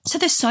So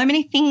there's so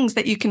many things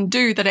that you can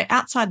do that are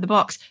outside the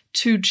box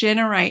to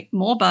generate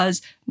more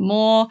buzz,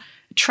 more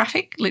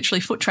traffic,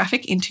 literally foot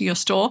traffic into your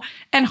store,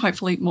 and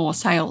hopefully more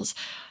sales.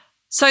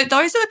 So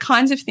those are the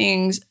kinds of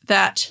things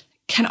that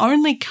can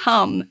only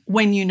come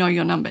when you know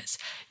your numbers.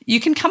 You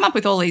can come up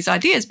with all these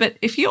ideas, but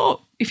if your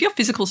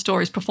physical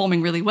store is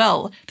performing really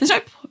well, there's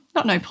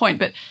no point,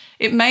 but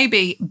it may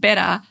be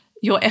better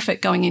your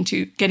effort going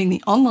into getting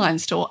the online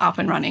store up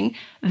and running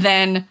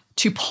than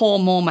to pour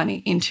more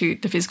money into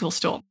the physical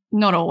store.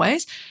 Not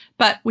always,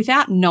 but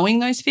without knowing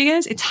those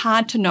figures, it's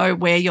hard to know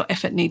where your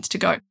effort needs to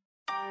go.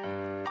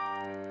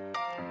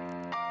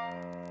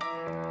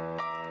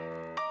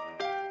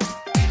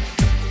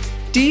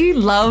 Do you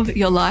love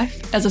your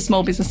life as a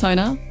small business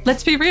owner?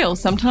 Let's be real,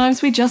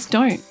 sometimes we just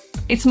don't.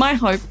 It's my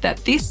hope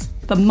that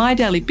the My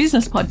Daily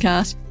Business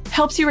podcast,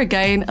 helps you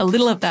regain a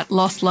little of that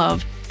lost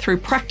love through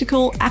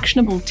practical,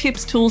 actionable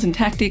tips, tools and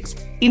tactics,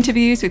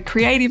 interviews with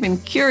creative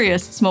and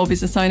curious small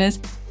business owners,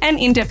 and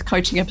in-depth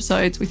coaching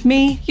episodes with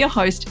me, your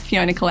host,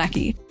 Fiona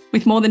Kalaki.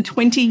 With more than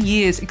 20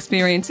 years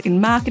experience in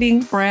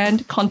marketing,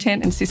 brand,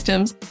 content and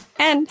systems,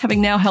 and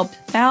having now helped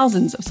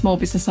thousands of small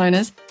business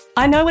owners,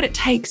 I know what it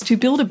takes to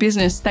build a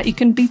business that you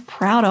can be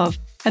proud of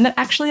and that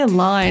actually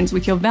aligns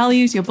with your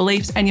values, your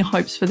beliefs, and your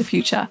hopes for the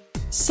future.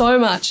 So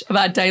much of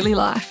our daily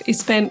life is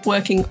spent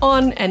working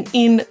on and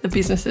in the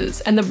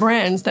businesses and the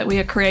brands that we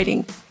are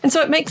creating. And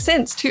so it makes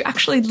sense to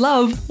actually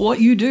love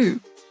what you do.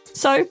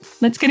 So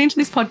let's get into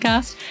this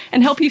podcast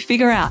and help you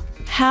figure out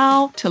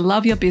how to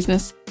love your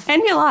business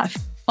and your life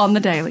on the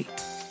daily.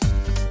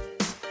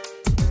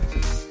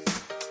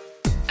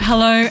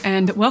 Hello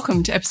and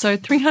welcome to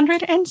episode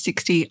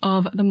 360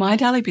 of the My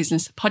Daily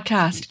Business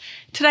podcast.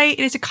 Today it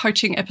is a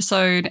coaching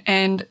episode,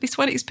 and this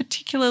one is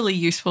particularly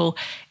useful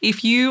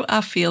if you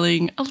are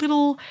feeling a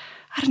little,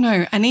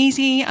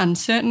 uneasy,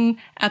 uncertain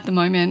at the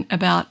moment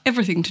about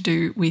everything to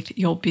do with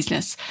your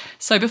business.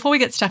 So before we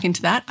get stuck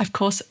into that, of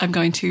course, I'm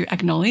going to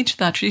acknowledge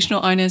the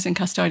traditional owners and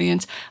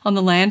custodians on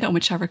the land on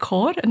which I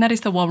record, and that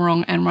is the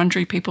Wallarong and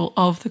Wurundjeri people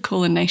of the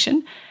Kulin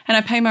Nation. And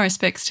I pay my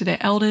respects to their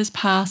elders,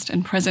 past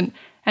and present,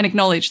 and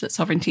acknowledge that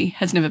sovereignty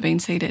has never been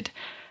ceded.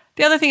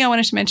 The other thing I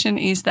wanted to mention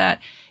is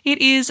that it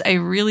is a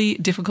really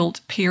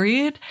difficult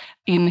period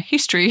in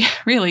history,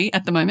 really,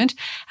 at the moment.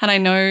 And I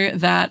know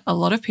that a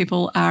lot of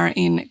people are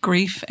in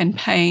grief and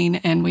pain,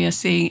 and we are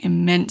seeing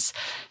immense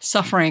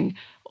suffering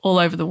all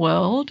over the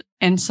world.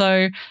 And so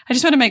I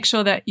just want to make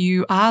sure that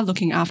you are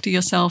looking after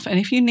yourself. And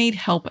if you need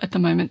help at the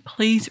moment,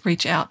 please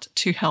reach out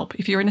to help.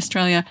 If you're in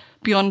Australia,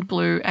 Beyond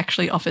Blue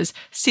actually offers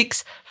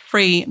 6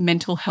 free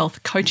mental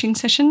health coaching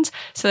sessions.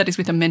 So that is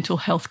with a mental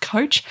health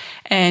coach.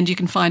 And you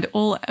can find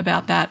all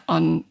about that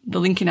on the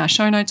link in our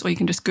show notes, or you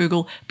can just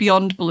Google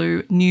Beyond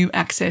Blue New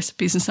Access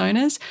Business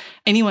Owners.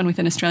 Anyone with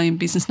an Australian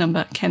business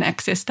number can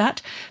access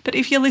that. But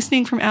if you're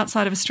listening from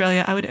outside of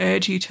Australia, I would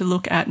urge you to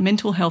look at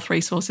mental health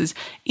resources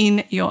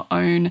in your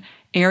own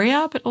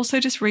area, but also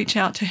just reach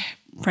out to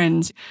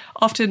friends.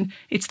 Often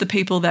it's the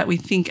people that we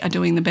think are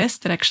doing the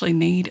best that actually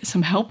need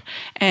some help,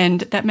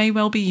 and that may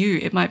well be you.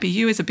 It might be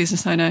you as a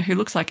business owner who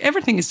looks like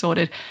everything is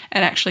sorted,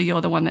 and actually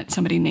you're the one that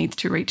somebody needs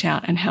to reach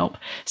out and help.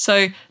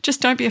 So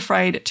just don't be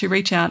afraid to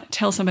reach out,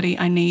 tell somebody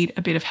I need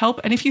a bit of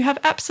help. And if you have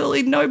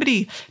absolutely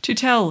nobody to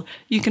tell,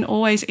 you can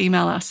always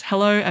email us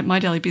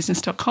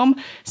hello@mydailybusiness.com,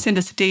 send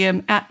us a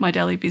DM at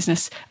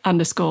 @mydailybusiness_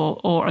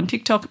 or on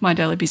TikTok,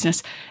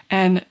 mydailybusiness.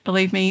 And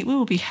believe me, we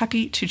will be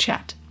happy to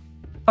chat.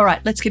 All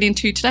right, let's get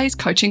into today's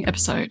coaching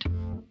episode.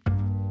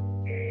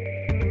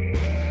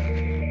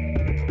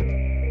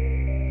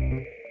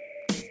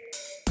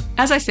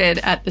 As I said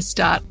at the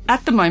start,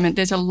 at the moment,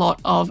 there's a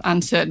lot of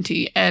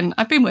uncertainty, and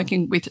I've been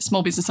working with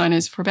small business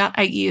owners for about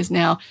 8 years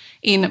now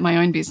in my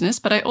own business,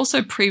 but I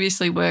also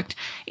previously worked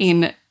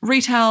in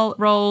retail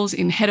roles,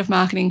 in head of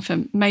marketing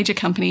for major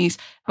companies,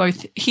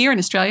 both here in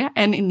Australia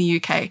and in the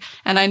UK.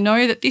 And I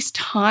know that this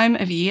time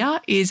of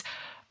year is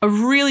a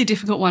really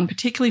difficult one,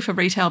 particularly for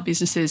retail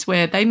businesses,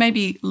 where they may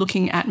be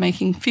looking at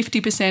making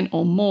 50%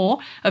 or more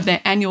of their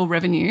annual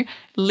revenue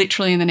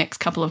literally in the next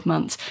couple of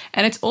months.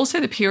 And it's also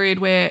the period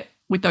where,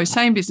 with those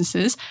same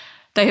businesses,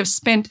 they have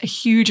spent a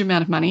huge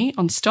amount of money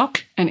on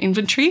stock and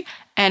inventory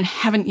and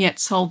haven't yet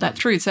sold that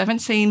through. So I haven't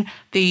seen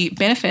the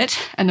benefit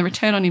and the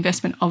return on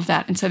investment of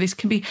that. And so this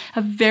can be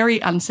a very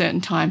uncertain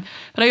time.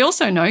 But I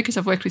also know, because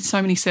I've worked with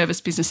so many service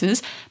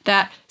businesses,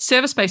 that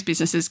service-based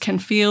businesses can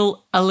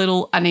feel a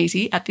little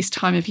uneasy at this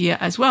time of year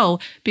as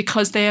well,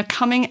 because they are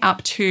coming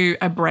up to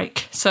a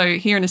break. So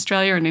here in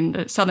Australia and in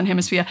the Southern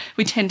Hemisphere,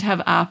 we tend to have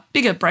a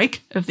bigger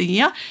break of the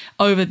year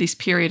over this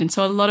period. And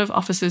so a lot of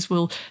offices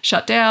will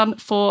shut down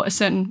for a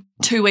certain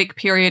 2-week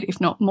period, if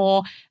not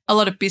more. A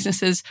lot of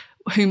businesses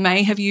who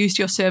may have used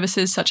your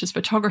services, such as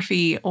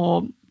photography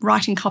or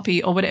writing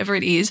copy or whatever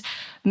it is,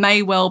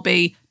 may well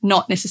be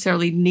not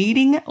necessarily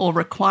needing or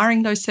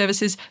requiring those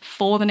services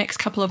for the next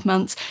couple of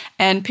months.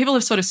 And people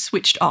have sort of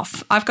switched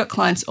off. I've got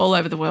clients all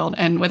over the world,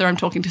 and whether I'm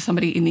talking to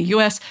somebody in the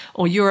US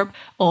or Europe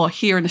or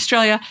here in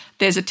Australia,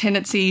 there's a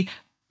tendency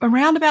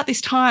around about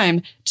this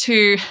time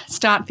to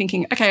start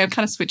thinking, okay, I've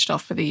kind of switched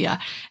off for the year.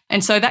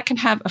 And so that can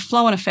have a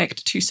flow-on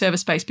effect to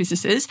service-based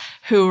businesses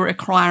who are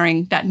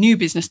acquiring that new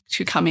business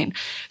to come in.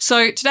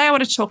 So today I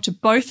want to talk to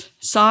both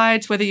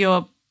sides, whether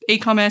you're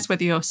e-commerce,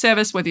 whether you're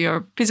service, whether you're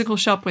a physical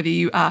shop, whether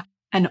you are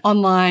an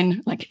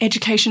online like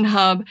education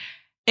hub.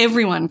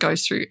 Everyone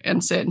goes through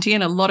uncertainty,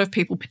 and a lot of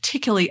people,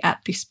 particularly at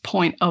this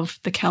point of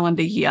the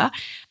calendar year.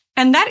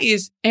 And that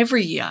is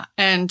every year,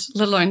 and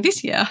let alone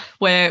this year,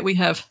 where we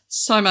have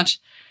so much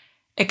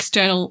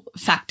external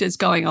factors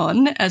going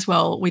on as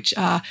well, which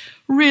are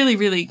really,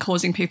 really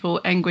causing people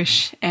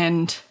anguish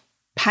and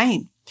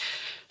pain.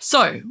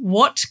 So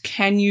what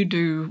can you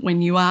do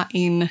when you are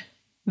in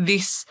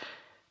this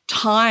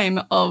time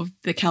of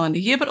the calendar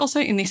year, but also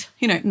in this,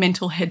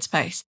 mental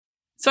headspace?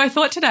 So I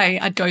thought today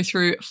I'd go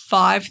through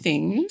 5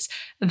 things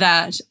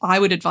that I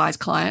would advise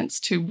clients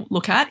to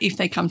look at if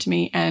they come to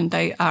me and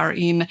they are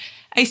in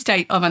a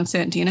state of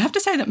uncertainty. And I have to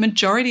say that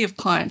majority of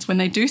clients, when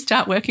they do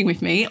start working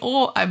with me,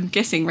 or I'm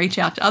guessing reach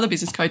out to other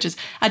business coaches,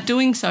 are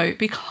doing so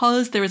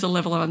because there is a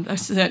level of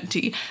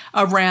uncertainty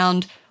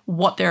around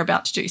what they're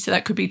about to do. So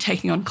that could be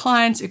taking on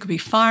clients, it could be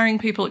firing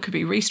people, it could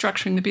be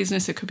restructuring the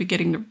business, it could be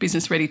getting the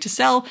business ready to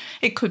sell,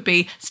 it could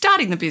be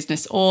starting the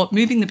business or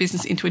moving the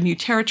business into a new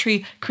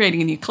territory,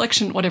 creating a new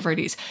collection, whatever it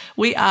is.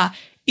 We are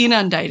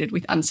inundated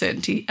with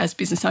uncertainty as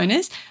business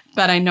owners,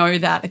 but I know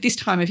that at this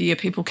time of year,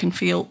 people can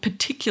feel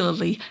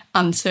particularly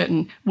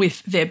uncertain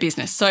with their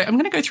business. So I'm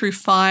going to go through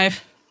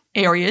 5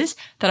 areas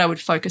that I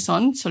would focus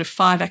on, sort of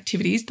 5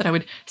 activities that I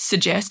would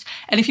suggest.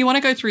 And if you want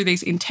to go through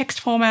these in text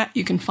format,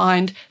 you can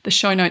find the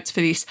show notes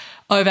for this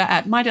over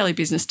at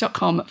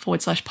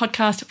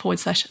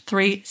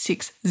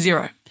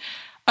mydailybusiness.com/podcast/360.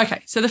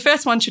 Okay, so the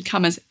first one should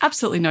come as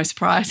absolutely no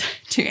surprise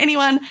to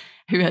anyone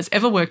who has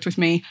ever worked with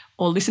me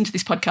or listened to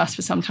this podcast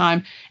for some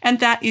time, and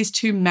that is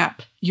to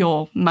map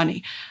your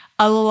money.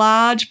 A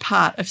large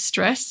part of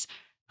stress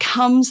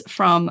comes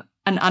from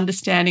an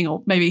understanding,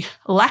 or maybe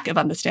lack of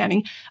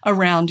understanding,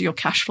 around your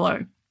cash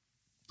flow.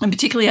 And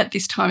particularly at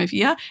this time of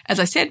year, as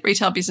I said,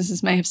 retail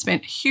businesses may have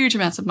spent huge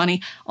amounts of money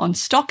on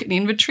stock and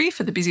inventory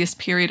for the busiest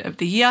period of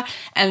the year,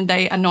 and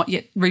they are not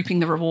yet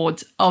reaping the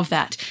rewards of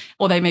that.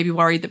 Or they may be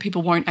worried that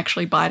people won't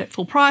actually buy it at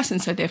full price,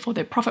 and so therefore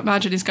their profit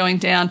margin is going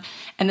down.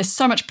 And there's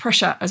so much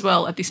pressure as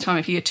well at this time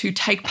of year to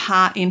take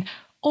part in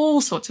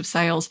all sorts of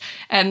sales.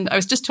 And I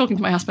was just talking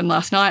to my husband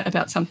last night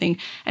about something,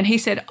 and he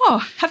said,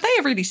 "Oh, have they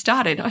already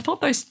started? I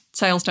thought those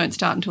sales don't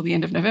start until the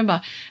end of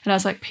November." And I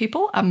was like,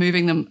 people are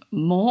moving them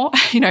more,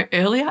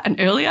 earlier and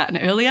earlier and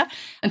earlier,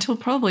 until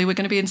probably we're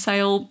going to be in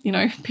sale,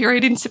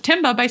 period in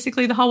September,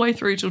 basically the whole way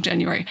through till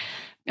January.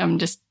 I'm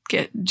just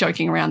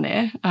joking around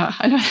there.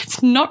 I know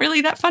it's not really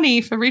that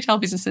funny for retail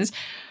businesses,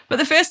 but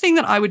the first thing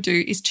that I would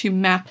do is to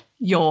map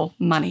your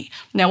money.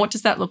 Now, what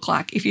does that look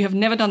like? If you have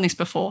never done this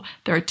before,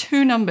 there are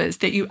 2 numbers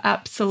that you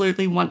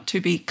absolutely want to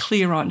be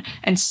clear on,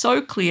 and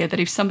so clear that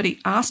if somebody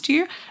asked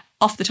you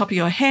off the top of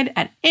your head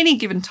at any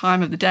given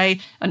time of the day,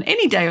 on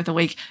any day of the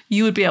week,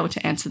 you would be able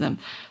to answer them.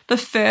 The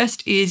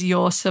first is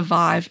your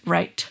survive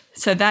rate.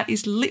 So that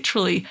is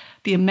literally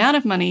the amount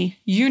of money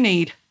you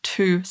need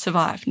to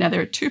survive. Now,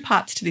 there are 2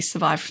 parts to this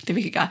survive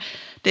figure.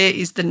 There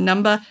is the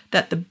number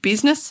that the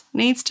business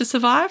needs to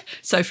survive.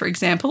 So, for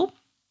example,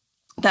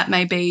 that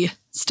may be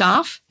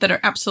staff that are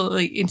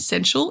absolutely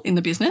essential in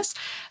the business.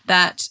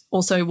 That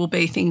also will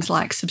be things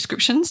like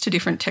subscriptions to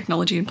different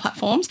technology and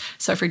platforms.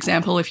 So, for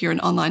example, if you're an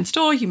online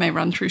store, you may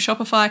run through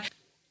Shopify,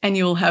 and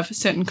you'll have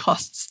certain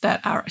costs that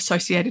are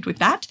associated with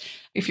that.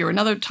 If you're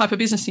another type of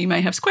business, you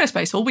may have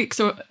Squarespace or Wix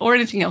or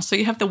anything else. So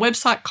you have the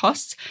website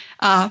costs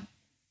are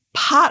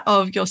part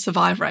of your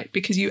survive rate,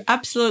 because you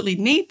absolutely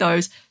need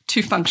those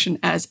to function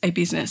as a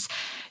business.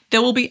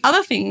 There will be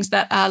other things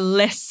that are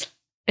less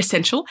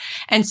essential.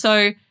 And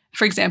so,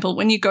 for example,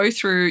 when you go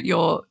through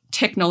your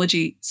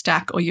technology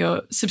stack or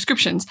your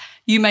subscriptions,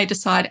 you may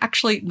decide,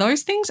 actually,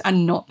 those things are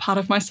not part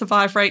of my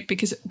survive rate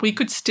because we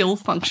could still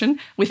function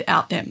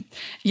without them.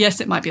 Yes,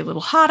 it might be a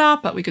little harder,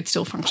 but we could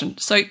still function.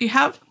 So you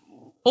have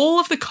all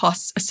of the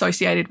costs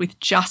associated with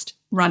just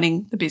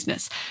running the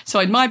business. So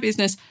in my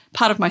business,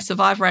 part of my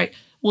survive rate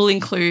will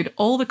include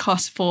all the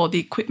costs for the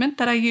equipment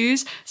that I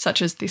use,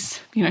 such as this,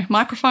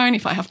 microphone,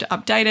 if I have to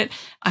update it.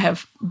 I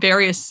have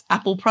various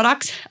Apple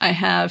products. I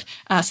have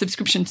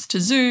subscriptions to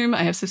Zoom.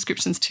 I have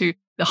subscriptions to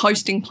the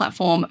hosting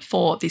platform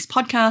for this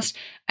podcast.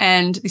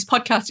 And this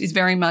podcast is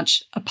very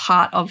much a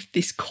part of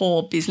this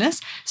core business.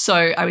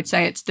 So I would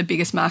say it's the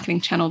biggest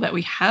marketing channel that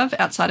we have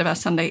outside of our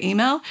Sunday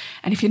email.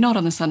 And if you're not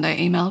on the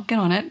Sunday email, get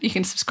on it. You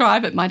can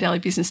subscribe at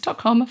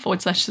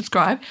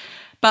mydailybusiness.com/subscribe.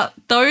 But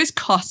those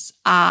costs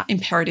are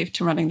imperative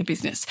to running the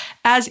business,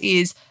 as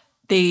is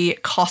the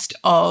cost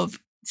of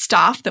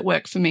staff that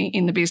work for me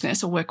in the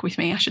business, or work with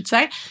me, I should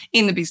say,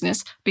 in the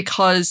business,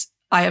 because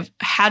I have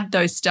had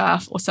those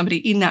staff or somebody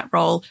in that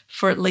role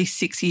for at least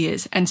 6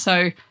 years. And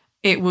so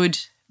it would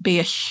be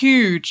a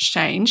huge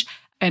change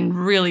and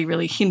really,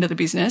 really hinder the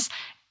business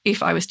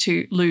if I was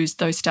to lose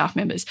those staff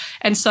members.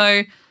 And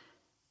so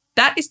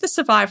that is the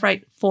survive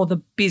rate for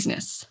the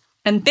business.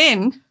 And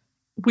then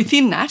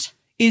within that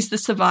is the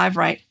survive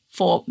rate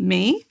for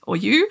me or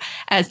you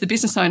as the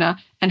business owner,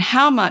 and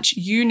how much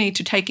you need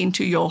to take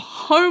into your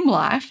home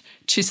life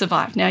to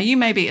survive. Now, you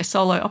may be a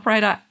solo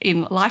operator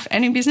in life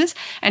and in business,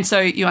 and so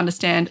you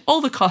understand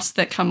all the costs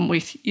that come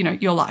with,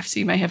 your life.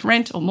 So you may have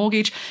rent or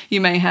mortgage, you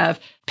may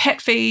have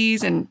pet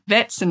fees and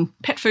vets and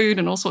pet food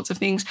and all sorts of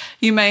things.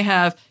 You may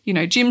have,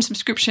 gym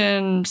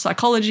subscription,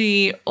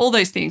 psychology, all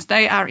those things.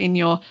 They are in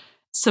your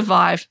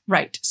survive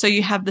rate. So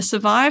you have the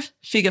survive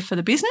figure for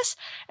the business,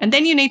 and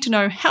then you need to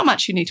know how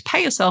much you need to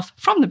pay yourself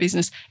from the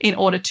business in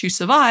order to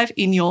survive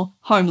in your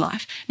home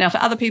life. Now, for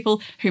other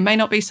people who may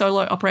not be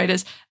solo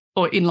operators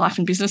or in life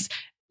and business,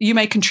 you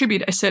may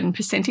contribute a certain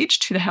percentage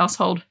to the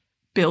household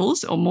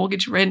bills or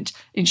mortgage, rent,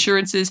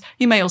 insurances.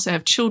 You may also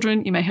have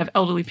children. You may have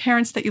elderly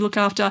parents that you look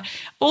after.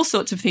 All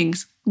sorts of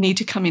things need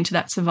to come into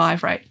that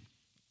survive rate.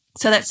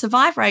 So that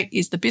survive rate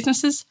is the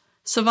business's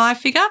survive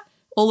figure,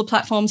 all the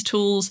platforms,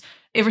 tools,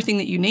 everything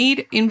that you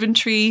need,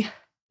 inventory,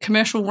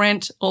 commercial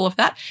rent, all of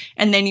that.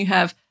 And then you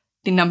have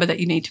the number that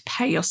you need to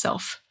pay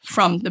yourself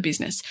from the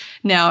business.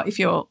 Now, if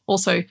you're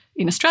also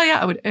in Australia,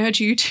 I would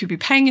urge you to be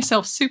paying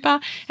yourself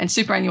super, and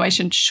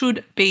superannuation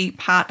should be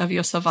part of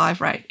your survive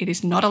rate. It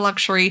is not a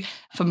luxury.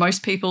 For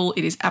most people,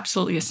 it is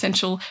absolutely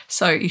essential.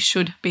 So you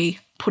should be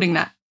putting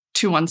that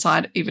to one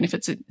side, even if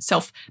it's a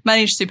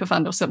self-managed super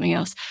fund or something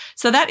else.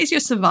 So that is your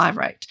survive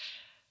rate.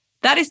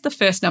 That is the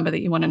first number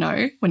that you want to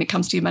know when it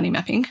comes to your money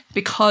mapping,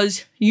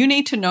 because you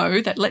need to know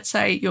that, let's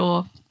say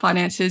your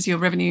finances, your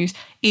revenues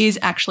is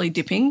actually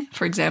dipping,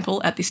 for example,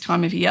 at this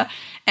time of year,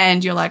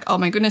 and you're like, oh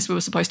my goodness, we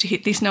were supposed to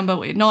hit this number,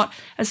 we're not.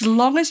 As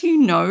long as you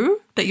know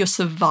that your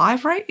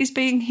survive rate is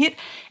being hit,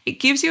 it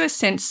gives you a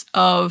sense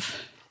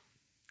of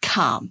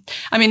calm.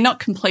 I mean, not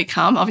complete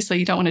calm. Obviously,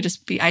 you don't want to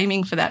just be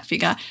aiming for that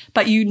figure,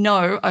 but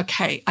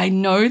okay, I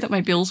know that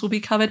my bills will be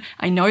covered.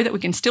 I know that we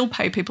can still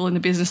pay people in the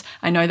business.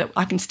 I know that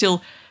I can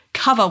still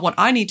cover what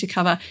I need to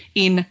cover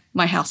in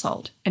my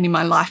household and in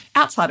my life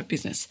outside of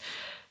business.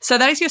 So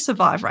that is your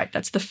survive rate.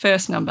 That's the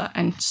first number,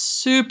 and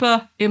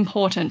super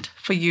important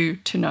for you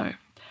to know.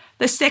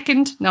 The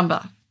second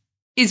number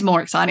is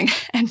more exciting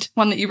and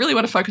one that you really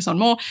want to focus on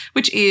more,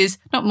 which is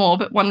not more,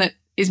 but one that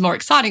is more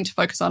exciting to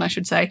focus on, I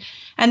should say.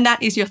 And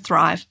that is your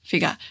thrive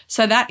figure.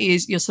 So that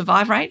is your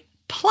survive rate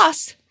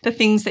plus the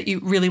things that you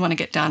really want to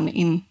get done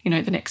in,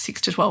 the next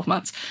 6 to 12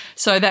 months.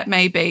 So that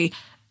may be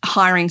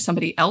hiring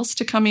somebody else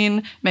to come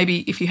in.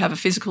 Maybe if you have a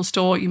physical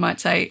store, you might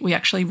say, we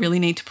actually really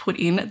need to put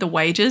in the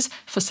wages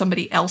for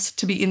somebody else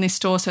to be in this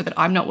store so that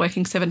I'm not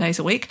working 7 days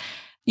a week.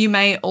 You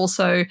may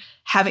also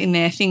have in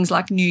there things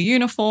like new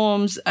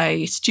uniforms,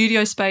 a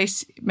studio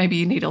space. Maybe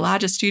you need a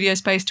larger studio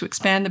space to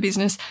expand the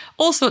business.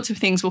 All sorts of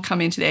things will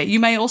come into there. You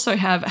may also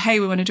have, hey,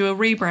 we want to do a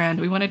rebrand.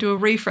 We want to do a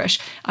refresh.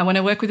 I want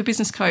to work with a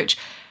business coach.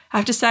 I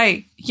have to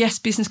say, yes,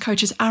 business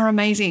coaches are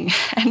amazing,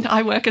 and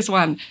I work as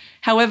one.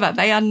 However,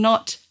 they are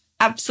not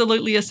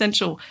absolutely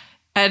essential.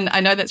 And I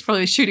know that's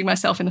probably shooting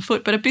myself in the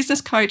foot, but a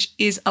business coach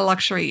is a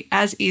luxury,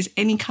 as is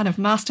any kind of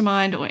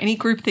mastermind or any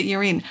group that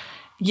you're in.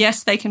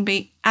 Yes, they can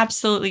be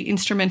absolutely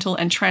instrumental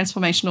and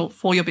transformational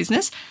for your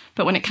business,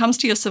 but when it comes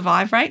to your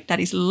survive rate, that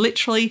is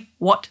literally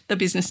what the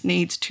business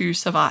needs to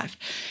survive.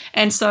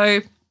 And so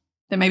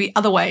there may be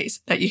other ways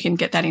that you can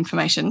get that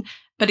information.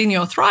 But in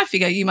your thrive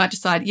figure, you might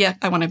decide, yeah,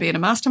 I want to be in a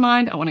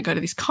mastermind. I want to go to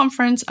this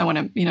conference. I want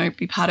to,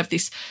 be part of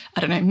this,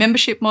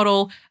 membership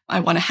model. I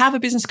want to have a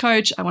business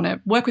coach. I want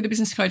to work with a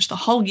business coach the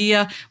whole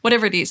year,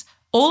 whatever it is.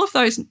 All of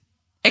those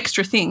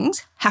extra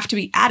things have to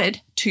be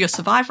added to your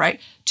survive rate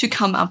to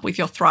come up with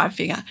your thrive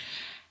figure.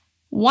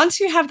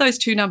 Once you have those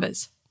two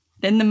numbers,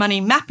 then the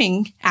money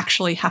mapping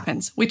actually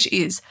happens, which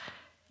is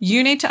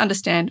you need to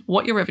understand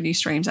what your revenue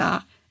streams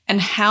are and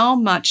how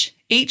much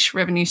each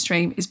revenue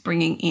stream is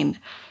bringing in.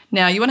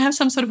 Now, you want to have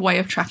some sort of way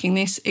of tracking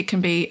this. It can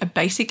be a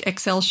basic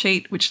Excel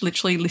sheet, which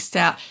literally lists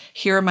out,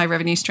 here are my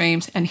revenue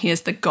streams, and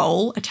here's the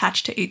goal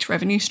attached to each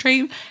revenue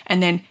stream.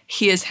 And then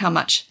here's how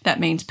much that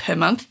means per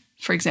month,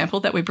 for example,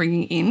 that we're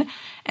bringing in.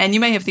 And you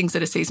may have things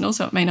that are seasonal,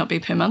 so it may not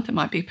be per month, it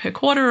might be per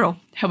quarter, or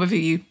however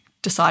you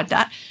decide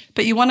that.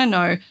 But you want to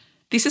know,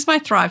 this is my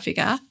thrive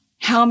figure.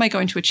 How am I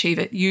going to achieve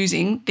it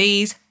using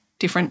these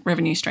different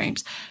revenue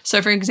streams?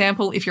 So for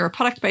example, if you're a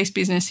product-based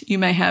business, you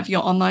may have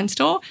your online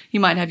store, you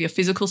might have your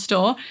physical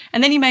store,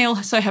 and then you may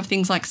also have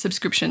things like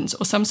subscriptions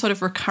or some sort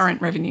of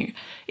recurrent revenue.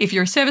 If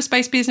you're a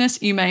service-based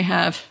business, you may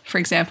have, for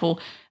example,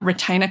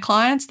 retainer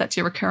clients, that's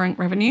your recurring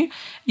revenue.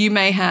 You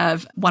may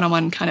have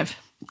one-on-one kind of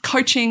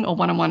coaching or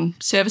one-on-one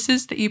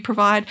services that you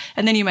provide,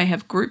 and then you may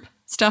have group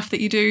stuff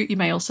that you do. You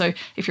may also,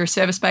 if you're a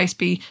service-based,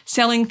 be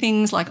selling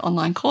things like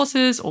online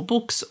courses or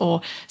books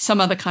or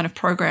some other kind of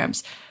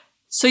programs.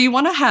 So you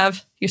want to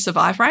have your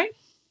survive rate,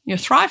 your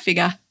thrive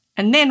figure,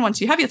 and then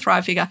once you have your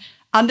thrive figure,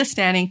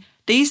 understanding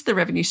these are the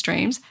revenue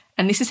streams,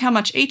 and this is how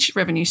much each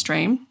revenue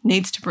stream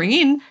needs to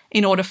bring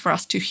in order for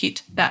us to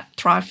hit that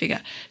thrive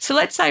figure. So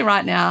let's say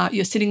right now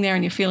you're sitting there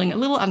and you're feeling a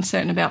little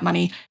uncertain about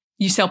money.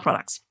 You sell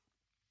products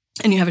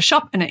and you have a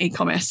shop and an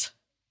e-commerce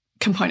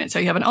component. So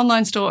you have an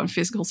online store and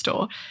physical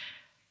store.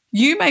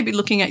 You may be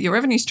looking at your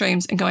revenue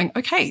streams and going,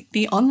 okay,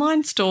 the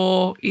online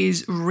store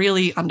is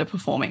really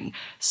underperforming.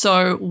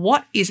 So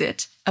what is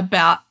it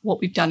about what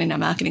we've done in our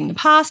marketing in the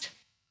past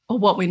or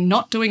what we're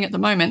not doing at the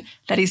moment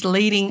that is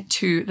leading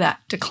to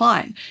that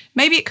decline?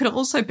 Maybe it could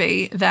also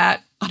be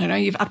that, I don't know,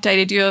 you've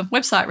updated your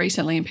website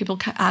recently and people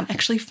can't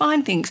actually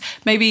find things.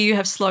 Maybe you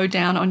have slowed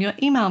down on your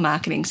email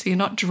marketing, so you're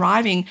not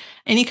driving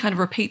any kind of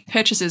repeat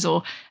purchases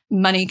or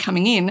money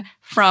coming in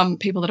from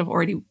people that have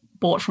already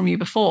bought from you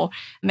before.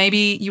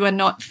 Maybe you are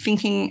not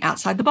thinking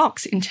outside the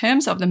box in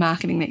terms of the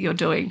marketing that you're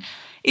doing.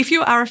 If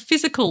you are a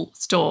physical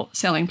store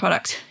selling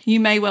products, you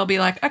may well be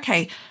like,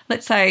 okay,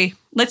 let's say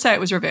it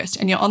was reversed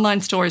and your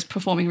online store is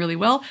performing really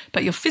well,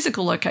 but your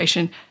physical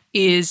location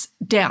is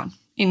down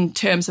in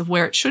terms of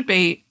where it should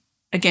be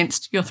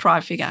against your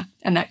Thrive figure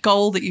and that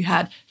goal that you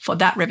had for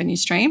that revenue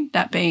stream,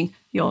 that being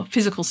your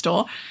physical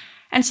store.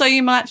 And so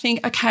you might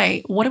think,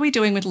 okay, what are we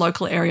doing with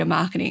local area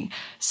marketing?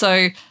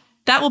 So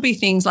that will be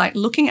things like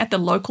looking at the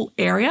local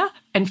area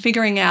and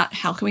figuring out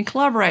how can we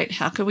collaborate?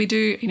 How can we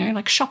do,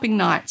 like shopping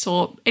nights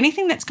or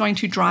anything that's going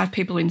to drive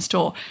people in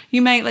store?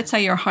 You may, let's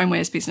say you're a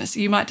homewares business.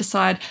 You might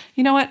decide,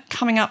 you know what,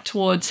 coming up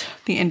towards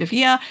the end of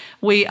year,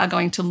 we are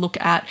going to look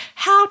at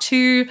how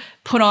to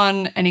put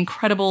on an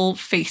incredible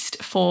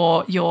feast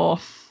for your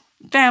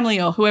family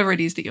or whoever it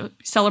is that you're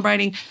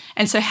celebrating,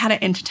 and so how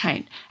to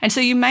entertain. And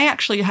so you may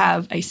actually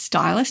have a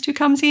stylist who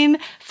comes in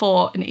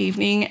for an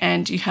evening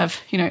and you have,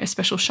 a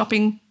special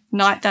shopping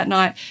night that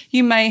night.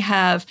 You may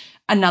have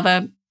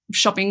another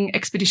shopping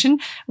expedition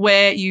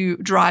where you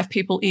drive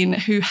people in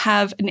who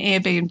have an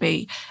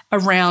Airbnb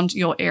around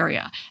your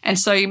area. And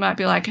so you might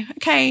be like,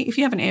 okay, if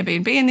you have an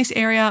Airbnb in this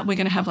area, we're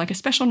going to have like a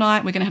special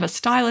night. We're going to have a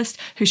stylist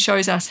who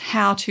shows us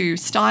how to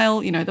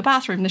style, the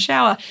bathroom, the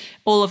shower,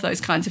 all of those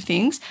kinds of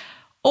things.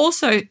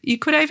 Also, you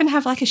could even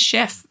have like a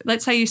chef.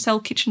 Let's say you sell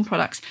kitchen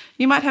products.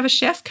 You might have a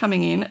chef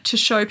coming in to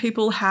show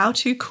people how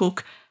to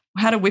cook,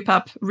 how to whip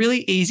up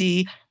really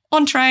easy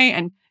entree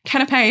and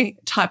canapé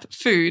type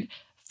food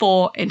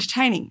for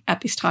entertaining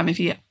at this time of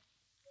year.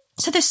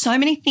 So there's so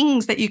many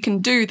things that you can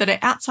do that are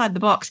outside the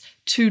box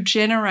to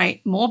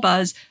generate more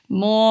buzz,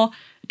 more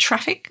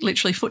traffic,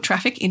 literally foot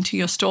traffic into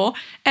your store,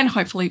 and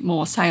hopefully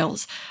more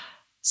sales.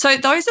 So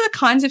those are the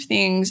kinds of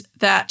things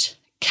that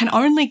can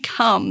only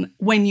come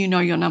when you know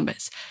your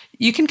numbers.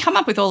 You can come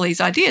up with all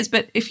these ideas,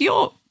 but if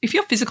your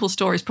physical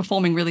store is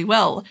performing really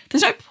well,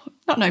 there's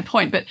no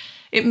point, but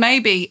it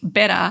may be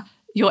better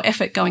your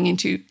effort going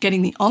into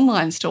getting the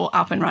online store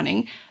up and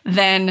running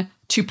than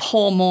to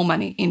pour more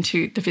money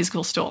into the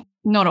physical store.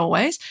 Not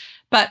always,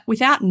 but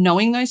without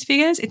knowing those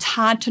figures, it's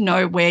hard to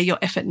know where your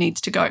effort needs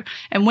to go.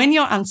 And when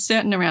you're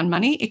uncertain around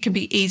money, it can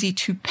be easy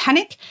to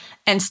panic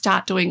and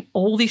start doing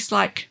all this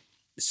like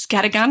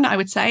scattergun, I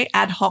would say,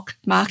 ad hoc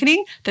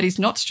marketing that is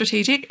not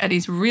strategic and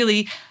is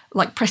really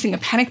like pressing a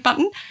panic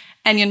button.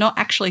 And you're not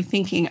actually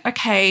thinking,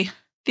 okay,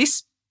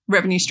 this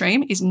revenue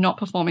stream is not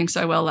performing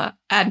so well.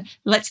 And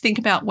let's think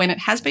about when it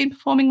has been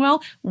performing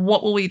well,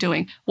 what were we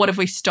doing? What have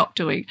we stopped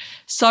doing?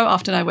 So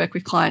often I work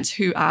with clients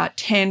who are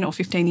 10 or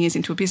 15 years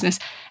into a business.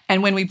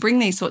 And when we bring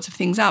these sorts of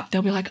things up,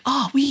 they'll be like,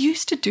 oh, we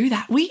used to do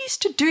that. We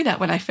used to do that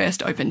when I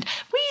first opened.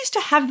 We used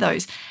to have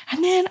those.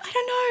 And then,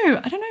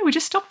 I don't know, we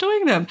just stopped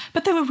doing them.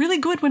 But they were really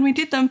good when we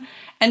did them.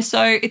 And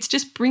so it's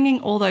just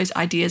bringing all those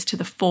ideas to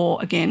the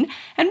fore again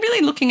and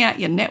really looking at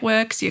your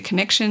networks, your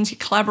connections, your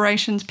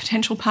collaborations,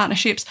 potential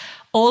partnerships,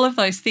 all of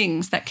those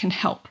things that can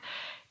help.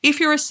 If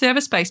you're a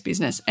service-based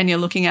business and you're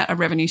looking at a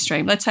revenue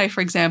stream, let's say,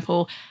 for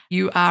example,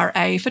 you are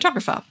a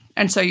photographer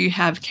and so you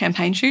have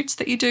campaign shoots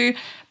that you do,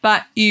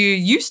 but you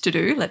used to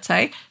do, let's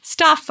say,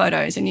 staff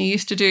photos, and you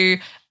used to do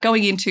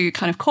going into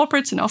kind of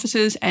corporates and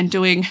offices and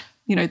doing,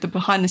 the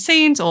behind the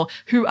scenes or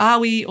who are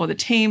we or the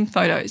team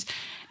photos.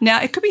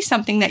 Now, it could be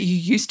something that you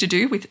used to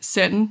do with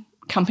certain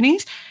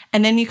companies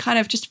and then you kind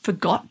of just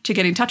forgot to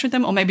get in touch with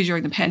them, or maybe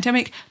during the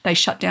pandemic, they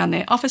shut down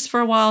their office for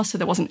a while, so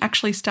there wasn't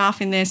actually staff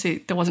in there, so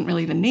there wasn't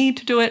really the need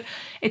to do it.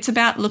 It's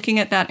about looking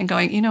at that and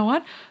going, you know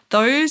what?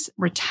 Those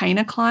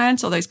retainer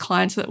clients or those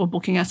clients that were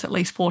booking us at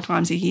least 4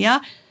 times a year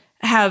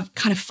have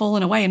kind of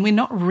fallen away and we're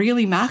not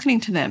really marketing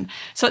to them.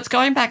 So it's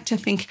going back to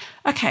think,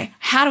 okay,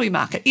 how do we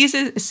market? Is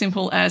it as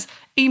simple as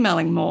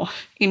emailing more,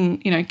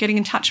 getting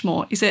in touch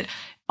more? Is it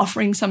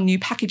offering some new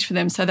package for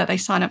them so that they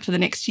sign up for the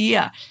next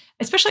year?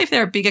 Especially if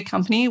they're a bigger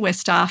company where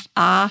staff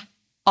are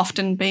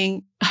often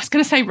being, I was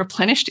going to say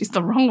replenished is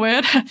the wrong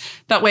word,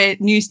 but where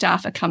new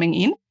staff are coming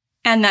in.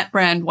 And that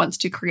brand wants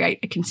to create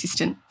a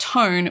consistent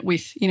tone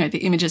with, the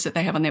images that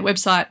they have on their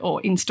website or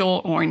in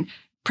store or in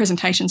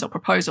presentations or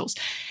proposals.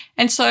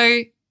 And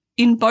so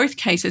in both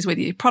cases,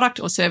 whether you're product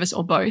or service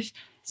or both,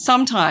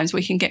 sometimes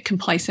we can get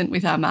complacent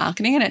with our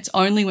marketing, and it's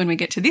only when we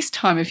get to this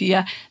time of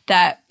year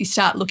that you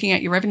start looking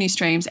at your revenue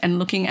streams and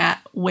looking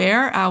at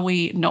where are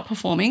we not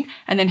performing,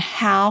 and then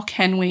how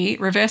can we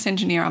reverse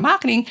engineer our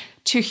marketing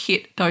to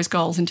hit those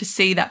goals and to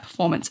see that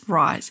performance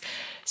rise.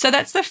 So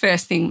that's the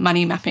first thing,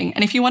 money mapping.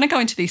 And if you want to go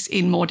into this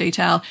in more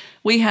detail,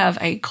 we have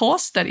a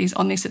course that is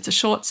on this. It's a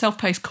short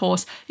self-paced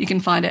course. You can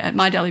find it at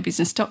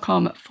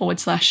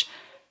mydailybusiness.com/course.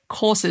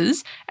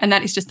 courses, and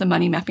that is just the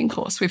money mapping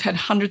course. We've had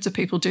hundreds of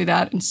people do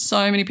that, and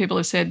so many people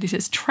have said this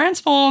has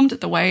transformed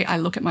the way I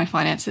look at my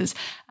finances.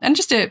 And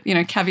just a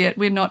caveat,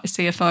 we're not a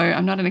CFO,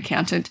 I'm not an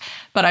accountant,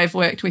 but I've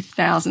worked with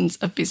thousands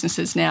of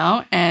businesses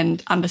now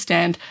and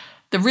understand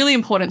the really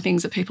important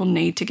things that people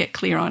need to get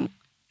clear on.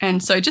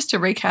 And so just to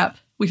recap,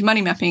 with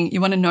money mapping,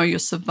 you want to know your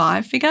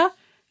survive figure,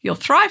 your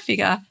thrive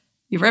figure,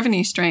 your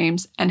revenue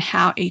streams, and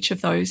how each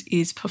of those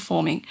is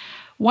performing.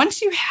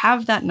 Once you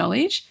have that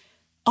knowledge,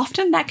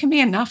 often that can be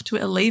enough to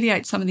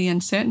alleviate some of the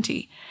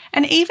uncertainty.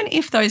 And even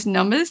if those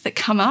numbers that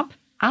come up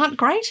aren't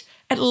great,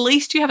 at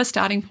least you have a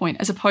starting point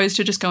as opposed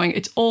to just going,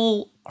 it's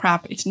all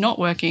crap, it's not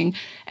working.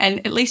 And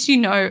at least you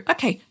know,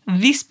 okay,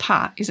 this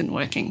part isn't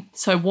working.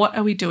 So what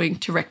are we doing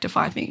to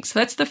rectify things? So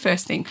that's the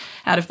first thing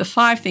out of the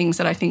 5 things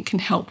that I think can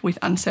help with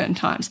uncertain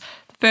times.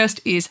 The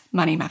first is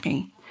money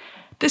mapping.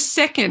 The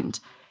second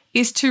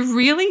is to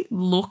really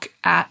look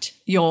at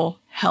your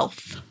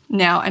health.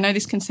 Now, I know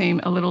this can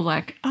seem a little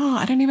like, oh,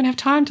 I don't even have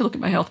time to look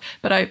at my health,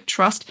 but I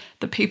trust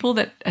the people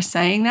that are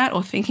saying that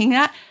or thinking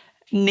that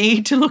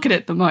need to look at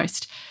it the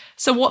most.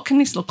 So what can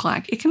this look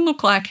like? It can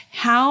look like,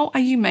 how are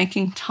you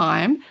making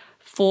time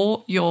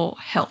for your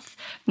health?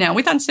 Now,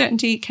 with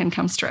uncertainty can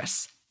come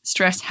stress.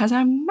 Stress has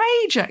a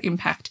major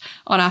impact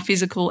on our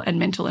physical and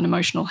mental and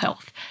emotional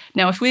health.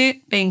 Now, if we're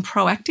being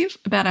proactive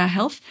about our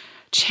health,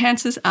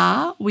 chances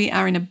are we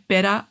are in a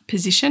better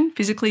position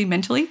physically,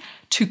 mentally,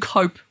 to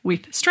cope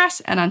with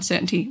stress and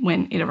uncertainty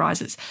when it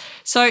arises.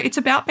 So it's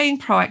about being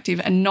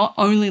proactive and not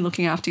only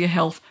looking after your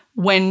health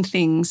when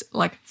things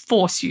like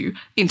force you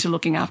into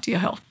looking after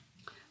your health.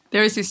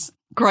 There is this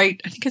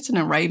great, I think it's an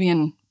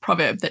Arabian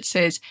proverb that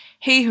says,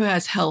 he who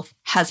has health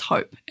has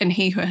hope, and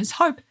he who has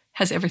hope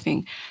has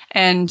everything.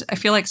 And I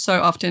feel like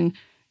so often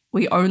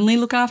we only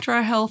look after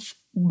our health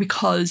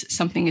because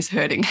something is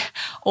hurting,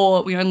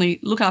 or we only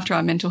look after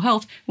our mental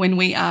health when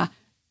we are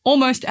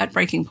almost at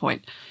breaking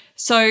point.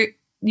 So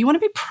you want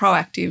to be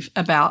proactive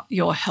about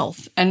your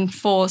health. And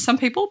for some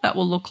people, that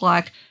will look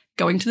like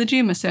going to the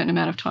gym a certain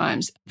amount of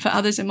times. For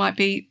others, it might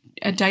be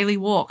a daily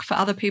walk. For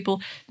other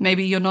people,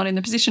 maybe you're not in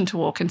the position to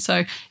walk. And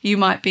so you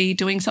might be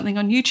doing something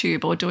on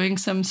YouTube or doing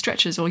some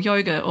stretches or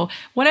yoga or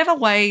whatever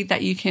way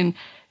that you can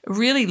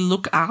really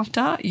look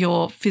after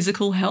your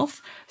physical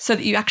health so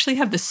that you actually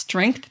have the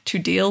strength to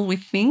deal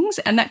with things.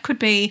 And that could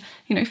be,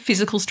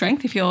 physical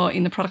strength if you're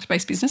in the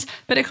product-based business,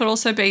 but it could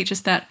also be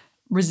just that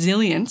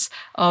resilience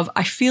of,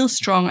 I feel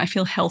strong, I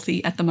feel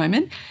healthy at the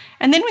moment.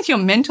 And then with your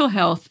mental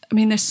health,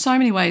 there's so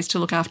many ways to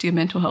look after your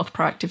mental health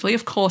proactively.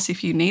 Of course,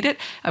 if you need it,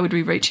 I would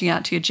be reaching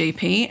out to your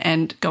GP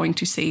and going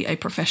to see a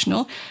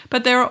professional.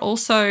 But there are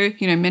also,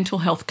 mental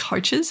health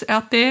coaches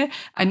out there.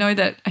 I know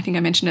that, I think I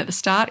mentioned at the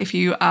start, if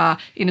you are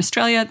in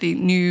Australia, the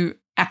new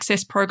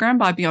Access program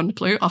by Beyond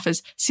Blue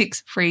offers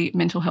 6 free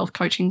mental health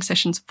coaching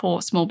sessions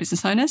for small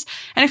business owners.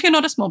 And if you're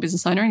not a small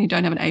business owner and you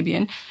don't have an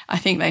ABN, I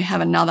think they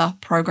have another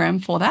program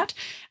for that.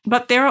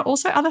 But there are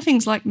also other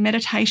things like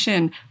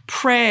meditation,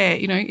 prayer.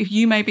 If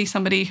you may be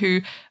somebody who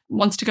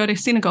wants to go to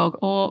synagogue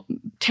or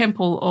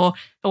temple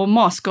or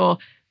mosque or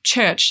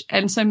church.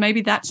 And so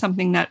maybe that's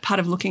something that part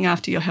of looking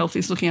after your health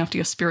is looking after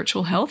your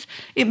spiritual health.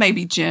 It may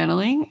be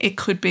journaling. It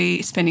could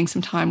be spending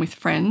some time with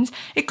friends.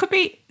 It could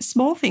be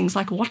small things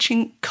like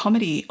watching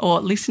comedy or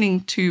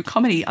listening to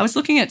comedy. I was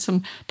looking at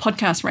some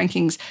podcast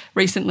rankings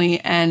recently,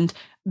 and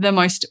the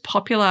most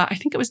popular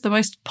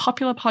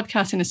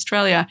podcast in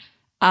Australia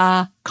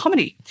are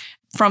comedy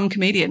from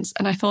comedians.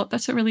 And I thought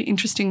that's a really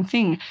interesting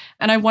thing.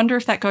 And I wonder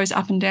if that goes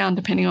up and down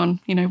depending on,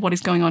 what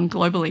is going on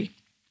globally.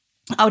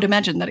 I would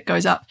imagine that it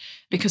goes up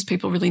because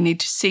people really need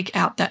to seek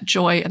out that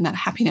joy and that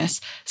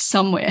happiness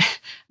somewhere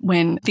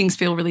when things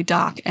feel really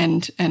dark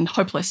and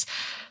hopeless.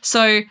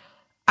 So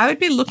I would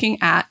be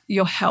looking at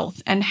your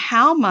health and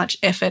how much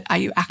effort are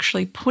you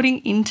actually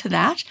putting into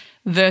that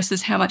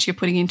versus how much you're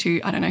putting into,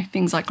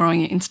 things like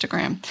growing your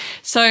Instagram.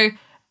 So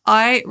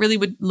I really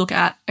would look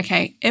at,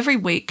 okay, every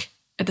week,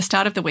 at the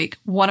start of the week,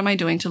 what am I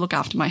doing to look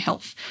after my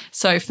health?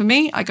 So for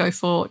me, I go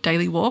for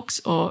daily walks,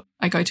 or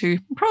I go to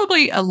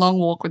probably a long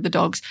walk with the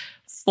dogs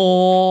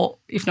 4,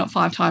 if not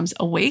 5 times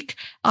a week.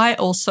 I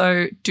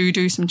also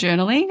do some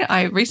journaling.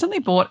 I recently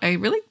bought a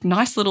really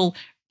nice little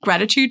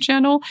gratitude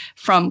journal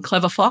from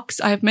Clever Fox.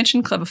 I have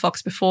mentioned Clever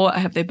Fox before. I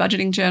have their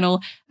budgeting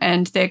journal,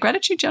 and their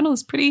gratitude journal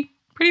is pretty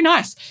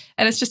nice.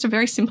 And it's just a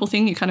very simple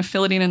thing. You kind of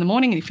fill it in the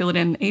morning and you fill it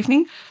in the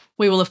evening.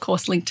 We will, of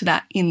course, link to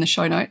that in the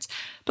show notes.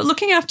 But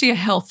looking after your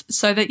health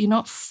so that you're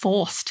not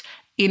forced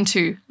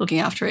into looking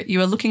after it. You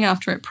are looking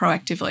after it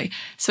proactively.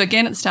 So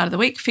again, at the start of the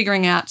week,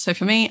 figuring out, so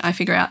for me, I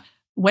figure out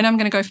when I'm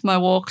going to go for my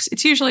walks.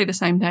 It's usually the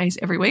same days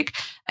every week.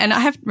 And I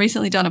have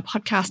recently done a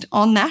podcast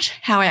on that,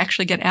 how I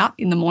actually get out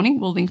in the morning.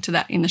 We'll link to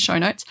that in the show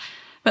notes.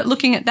 But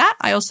looking at that,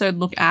 I also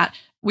look at,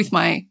 with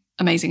my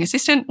amazing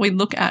assistant, we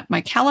look at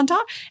my calendar,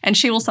 and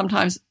she will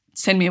sometimes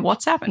send me a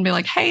WhatsApp and be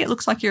like, hey, it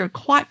looks like you're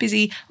quite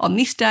busy on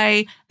this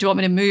day. Do you want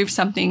me to move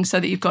something so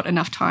that you've got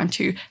enough time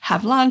to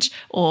have lunch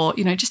or,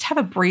 just have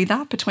a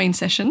breather between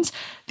sessions?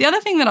 The other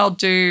thing that I'll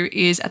do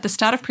is at the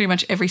start of pretty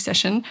much every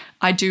session,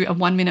 I do a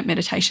 1-minute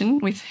meditation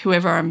with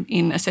whoever I'm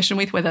in a session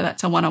with, whether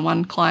that's a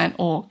one-on-one client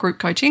or group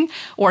coaching,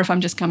 or if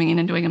I'm just coming in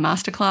and doing a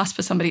masterclass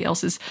for somebody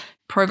else's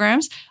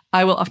programs.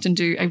 I will often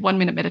do a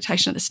 1-minute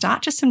meditation at the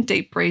start, just some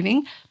deep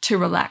breathing to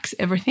relax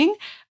everything.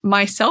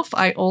 Myself,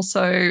 I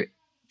also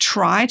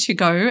try to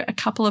go a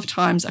couple of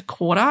times a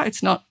quarter,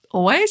 it's not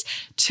always,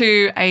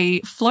 to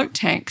a float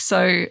tank.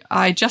 So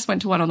I just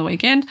went to one on the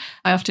weekend.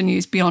 I often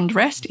use Beyond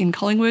Rest in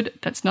Collingwood.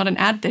 That's not an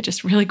ad, they're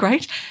just really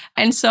great.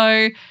 And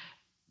so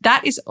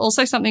that is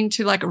also something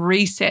to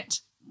reset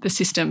the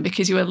system,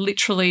 because you are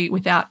literally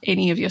without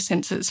any of your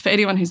senses. For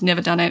anyone who's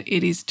never done it,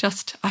 it is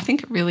just, I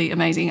think, really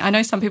amazing. I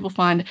know some people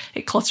find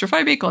it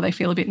claustrophobic or they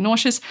feel a bit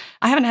nauseous.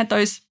 I haven't had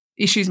those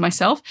issues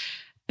myself,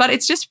 but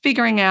it's just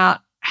figuring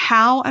out,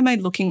 how am I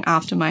looking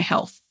after my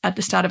health at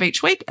the start of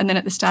each week and then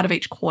at the start of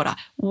each quarter?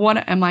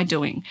 What am I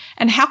doing?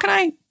 And how can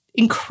I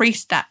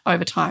increase that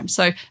over time?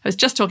 So I was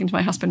just talking to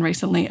my husband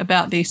recently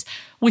about this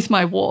with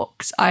my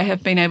walks. I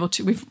have been able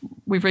to,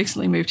 we've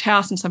recently moved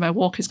house, and so my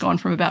walk has gone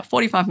from about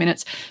 45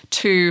 minutes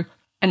to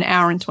an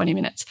hour and 20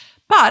 minutes.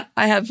 But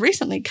I have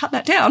recently cut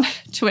that down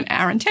to an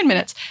hour and 10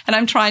 minutes, and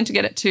I'm trying to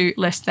get it to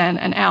less than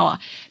an hour.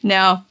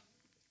 Now,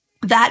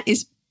 that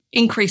is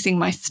increasing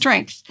my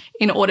strength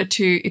in order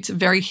to, it's a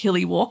very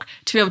hilly walk,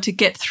 to be able to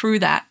get through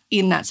that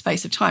in that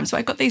space of time. So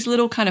I've got these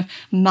little kind of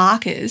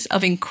markers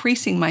of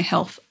increasing my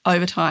health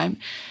over time.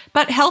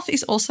 But health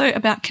is also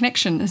about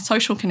connection and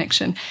social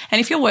connection.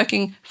 And if you're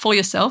working for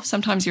yourself,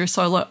 sometimes you're a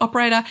solo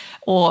operator,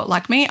 or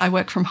like me, I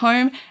work from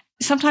home.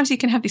 Sometimes you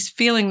can have this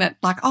feeling that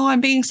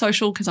I'm being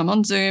social because I'm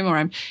on Zoom, or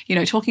I'm,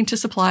 talking to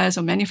suppliers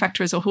or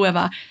manufacturers or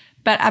whoever,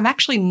 but I'm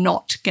actually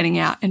not getting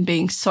out and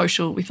being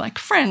social with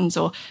friends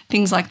or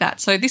things like that.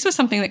 So this was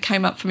something that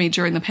came up for me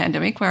during the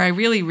pandemic, where I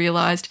really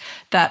realized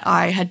that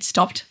I had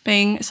stopped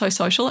being so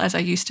social as I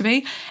used to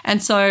be.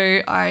 And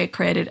so I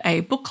created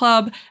a book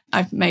club.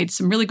 I've made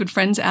some really good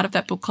friends out of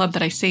that book club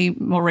that I see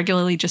more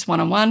regularly, just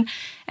one-on-one.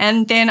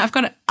 And then I've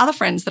got other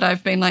friends that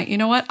I've been like, you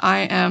know what,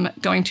 I am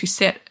going to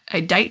set a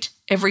date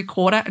every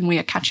quarter and we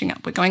are catching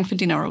up. We're going for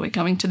dinner, or we're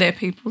going to their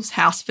people's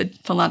house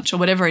for lunch, or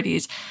whatever it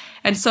is.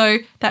 And so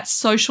that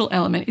social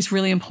element is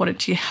really important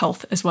to your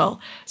health as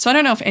well. So I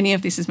don't know if any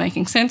of this is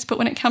making sense, but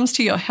when it comes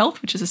to your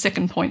health, which is the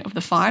second point of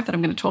the 5 that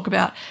I'm going to talk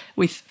about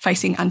with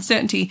facing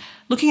uncertainty,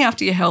 looking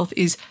after your health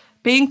is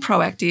being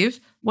proactive.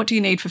 What do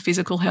you need for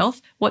physical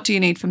health? What do you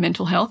need for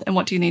mental health? And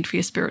what do you need for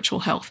your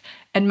spiritual health?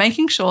 And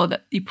making sure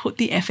that you put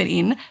the effort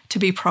in to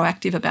be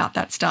proactive about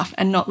that stuff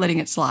and not letting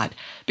it slide.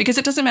 Because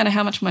it doesn't matter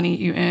how much money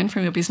you earn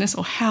from your business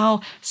or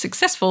how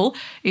successful,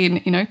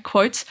 in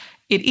quotes,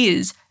 it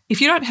is. If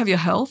you don't have your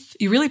health,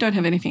 you really don't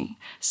have anything.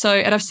 So,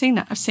 and I've seen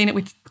that. I've seen it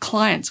with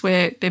clients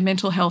where their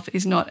mental health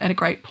is not at a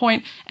great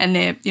point and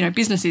their,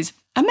 business is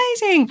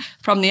amazing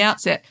from the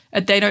outset,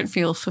 and they don't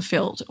feel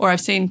fulfilled. Or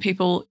I've seen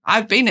people,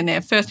 I've been in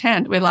there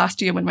firsthand, where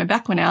last year when my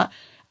back went out,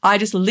 I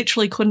just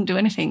literally couldn't do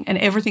anything and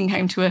everything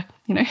came to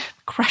a,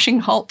 crashing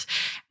halt.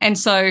 And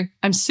so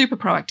I'm super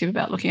proactive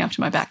about looking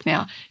after my back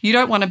now. You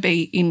don't want to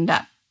be in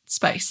that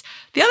space.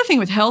 The other thing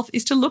with health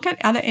is to look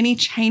at, are there any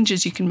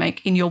changes you can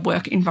make in your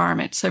work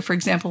environment? So for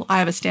example, I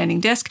have a standing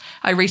desk.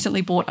 I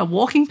recently bought a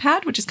walking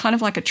pad, which is kind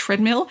of like a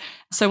treadmill.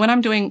 So when I'm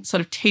doing sort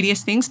of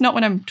tedious things, not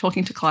when I'm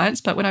talking to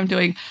clients, but when I'm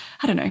doing,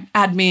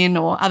 admin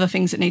or other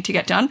things that need to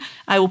get done,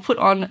 I will put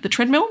on the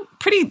treadmill,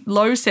 pretty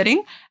low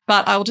setting,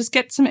 but I will just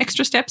get some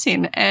extra steps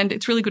in, and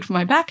it's really good for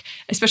my back,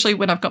 especially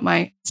when I've got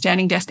my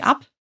standing desk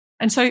up.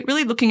 And so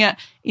really looking at,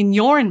 in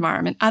your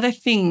environment, are there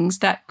things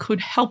that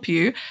could help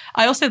you?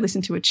 I also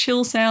listen to a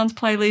chill sounds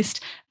playlist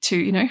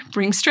to,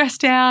 bring stress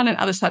down and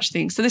other such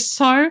things. So there's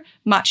so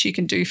much you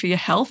can do for your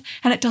health,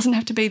 and it doesn't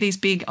have to be these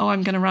big,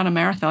 I'm going to run a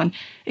marathon.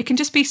 It can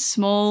just be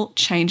small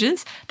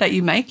changes that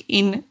you make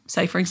in,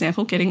 say, for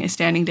example, getting a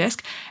standing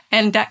desk,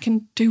 and that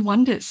can do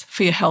wonders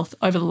for your health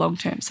over the long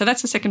term. So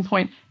that's the second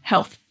point,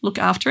 health. Look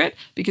after it,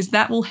 because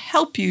that will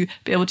help you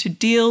be able to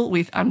deal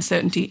with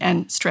uncertainty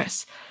and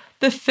stress.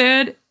 The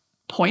third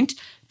point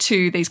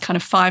to these kind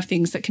of 5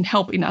 things that can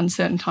help in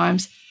uncertain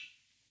times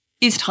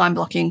is time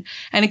blocking.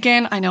 And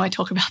again, I know I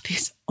talk about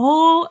this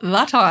all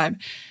the time,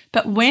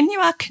 but when you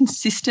are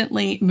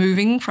consistently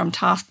moving from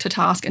task to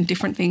task and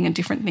different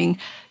thing,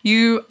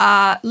 you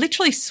are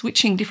literally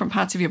switching different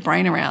parts of your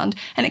brain around.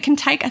 And it can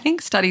take, I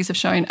think studies have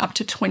shown, up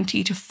to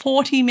 20 to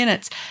 40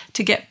 minutes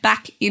to get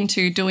back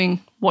into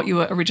doing what you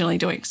were originally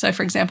doing. So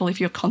for example, if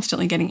you're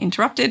constantly getting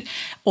interrupted,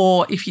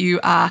 or if you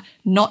are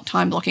not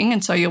time blocking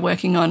and so you're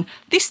working on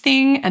this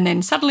thing and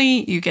then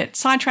suddenly you get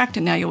sidetracked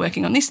and now you're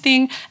working on this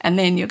thing and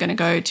then you're going to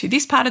go to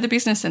this part of the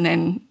business and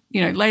then,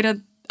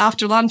 later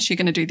after lunch, you're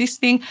going to do this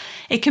thing.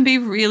 It can be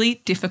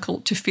really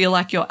difficult to feel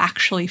like you're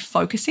actually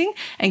focusing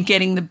and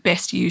getting the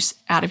best use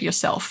out of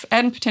yourself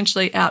and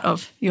potentially out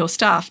of your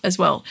staff as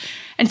well.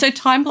 And so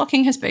time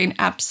blocking has been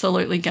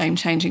absolutely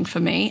game-changing for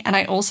me. And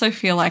I also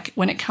feel like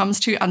when it comes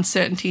to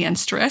uncertainty and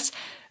stress,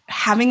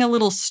 having a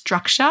little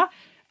structure,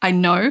 I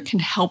know, can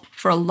help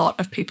for a lot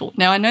of people.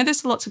 Now, I know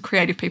there's lots of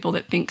creative people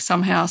that think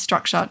somehow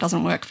structure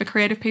doesn't work for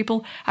creative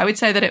people. I would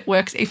say that it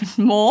works even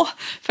more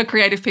for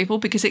creative people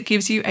because it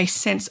gives you a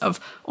sense of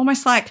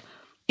almost like,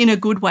 in a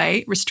good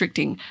way,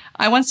 restricting.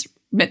 I once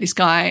met this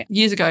guy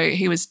years ago.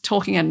 He was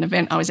talking at an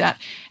event I was at,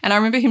 and I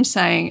remember him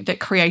saying that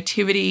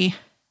creativity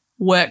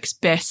works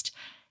best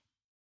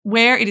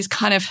where it is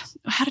kind of,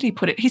 how did he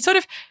put it? He sort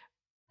of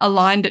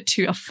aligned it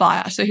to a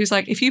fire. So he was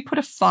like, if you put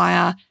a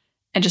fire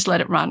and just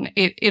let it run,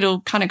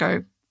 it'll kind of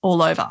go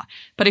all over.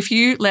 But if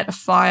you let a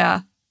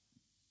fire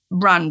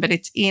run, but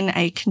it's in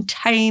a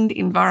contained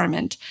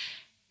environment,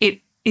 it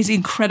is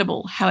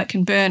incredible how it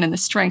can burn and the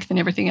strength and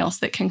everything else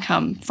that can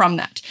come from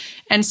that.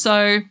 And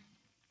so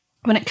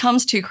when it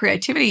comes to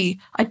creativity,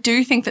 I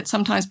do think that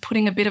sometimes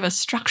putting a bit of a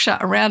structure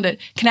around it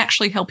can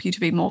actually help you to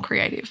be more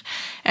creative.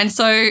 And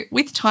so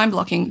with time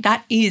blocking,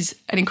 that is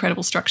an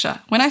incredible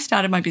structure. When I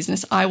started my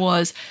business, I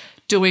was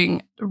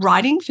doing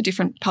writing for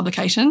different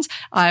publications.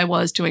 I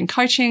was doing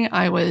coaching.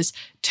 I was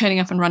turning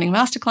up and running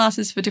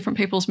masterclasses for different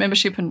people's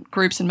membership and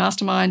groups and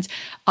masterminds.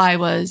 I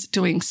was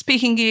doing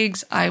speaking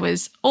gigs. I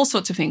was all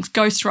sorts of things,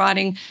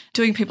 ghostwriting,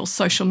 doing people's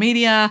social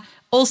media,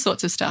 all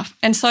sorts of stuff.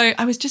 And so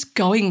I was just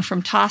going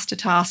from task to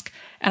task,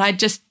 and I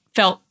just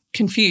felt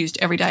confused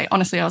every day.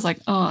 Honestly, I was like,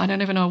 oh, I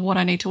don't even know what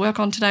I need to work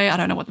on today. I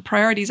don't know what the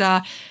priorities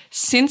are.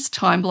 Since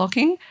time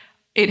blocking,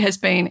 it has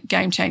been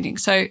game changing.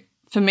 So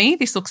for me,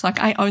 this looks like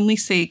I only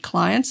see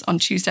clients on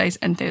Tuesdays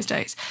and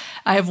Thursdays.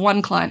 I have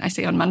one client I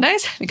see on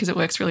Mondays because it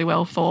works really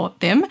well for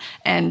them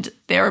and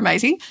they're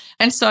amazing.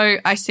 And so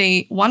I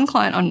see one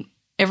client on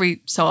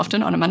every so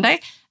often on a Monday.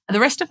 The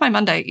rest of my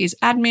Monday is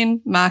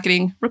admin,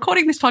 marketing,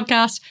 recording this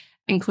podcast,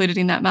 included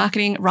in that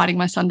marketing, writing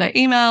my Sunday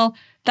email.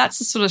 That's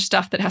the sort of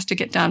stuff that has to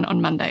get done on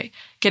Monday,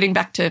 getting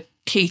back to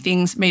key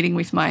things, meeting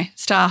with my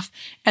staff.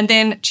 And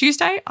then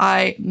Tuesday,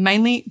 I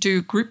mainly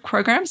do group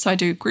programs. So I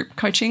do group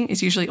coaching,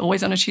 is usually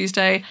always on a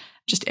Tuesday.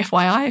 Just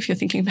FYI, if you're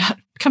thinking about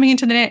coming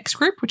into the next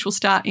group, which will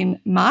start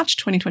in March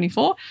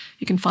 2024,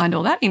 you can find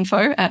all that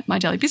info at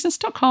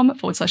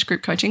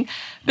mydailybusiness.com/group coaching.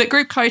 But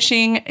group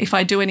coaching, if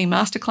I do any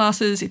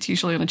masterclasses, it's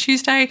usually on a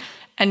Tuesday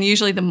and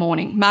usually the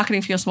morning.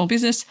 Marketing for your small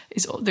business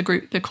is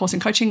the course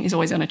and coaching is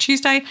always on a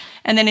Tuesday.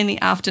 And then in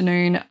the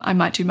afternoon, I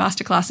might do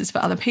masterclasses for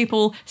other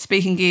people,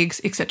 speaking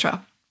gigs,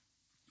 etc.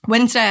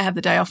 Wednesday, I have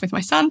the day off with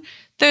my son.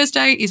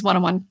 Thursday is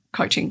one-on-one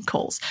coaching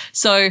calls.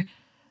 So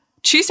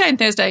Tuesday and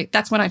Thursday,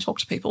 that's when I talk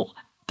to people.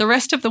 The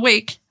rest of the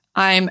week,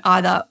 I'm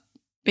either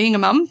being a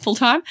mum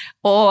full-time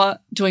or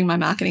doing my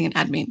marketing and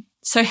admin.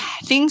 So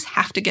things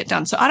have to get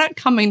done. So I don't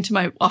come into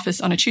my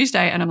office on a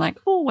Tuesday and I'm like,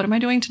 oh, what am I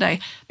doing today?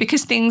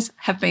 Because things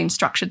have been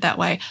structured that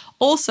way.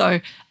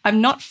 Also, I'm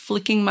not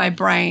flicking my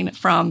brain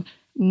from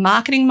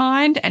marketing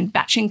mind and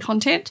batching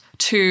content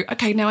to,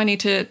 okay, now I need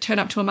to turn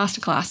up to a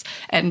masterclass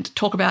and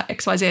talk about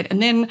XYZ, and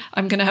then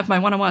I'm going to have my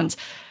one-on-ones.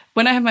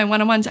 When I have my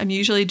one-on-ones, I'm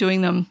usually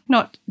doing them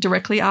not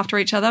directly after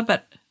each other,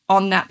 but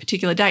on that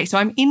particular day. So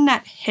I'm in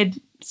that head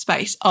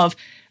space of,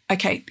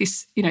 okay,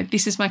 this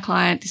is my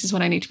client. This is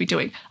what I need to be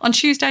doing. On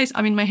Tuesdays,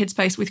 I'm in my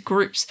headspace with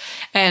groups,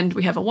 and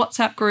we have a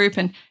WhatsApp group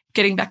and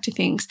getting back to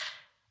things.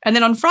 And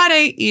then on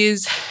Friday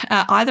is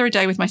either a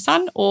day with my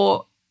son,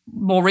 or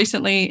more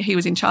recently, he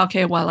was in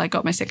childcare while I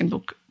got my second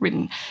book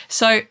written.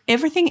 So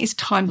everything is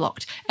time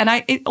blocked.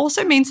 And it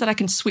also means that I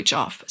can switch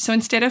off. So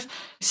instead of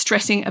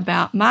stressing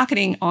about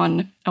marketing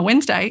on a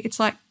Wednesday, it's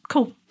like,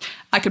 cool,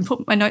 I can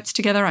put my notes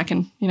together. I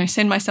can,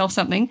 send myself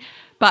something,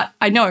 but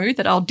I know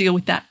that I'll deal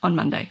with that on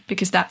Monday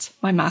because that's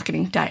my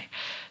marketing day.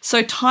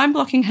 So time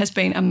blocking has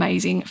been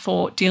amazing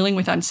for dealing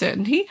with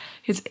uncertainty.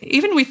 Because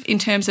even in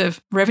terms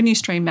of revenue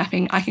stream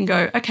mapping, I can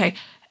go, okay,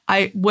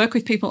 I work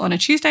with people on a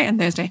Tuesday and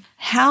Thursday.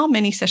 How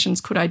many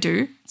sessions could I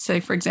do? Say,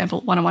 for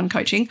example, one-on-one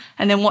coaching.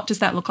 And then what does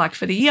that look like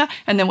for the year?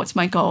 And then what's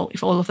my goal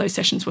if all of those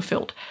sessions were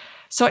filled?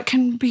 So it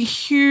can be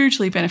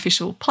hugely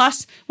beneficial.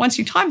 Plus, once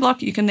you time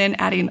block, you can then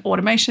add in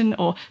automation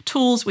or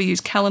tools. We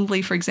use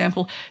Calendly, for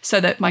example,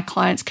 so that my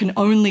clients can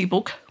only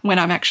book when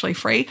I'm actually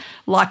free.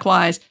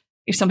 Likewise,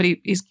 if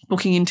somebody is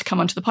booking in to come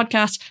onto the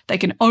podcast, they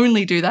can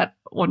only do that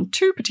on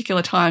 2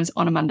 particular times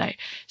on a Monday.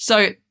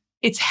 So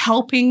it's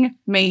helping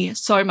me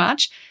so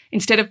much.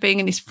 Instead of being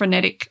in this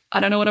frenetic, I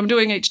don't know what I'm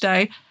doing each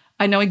day,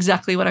 I know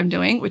exactly what I'm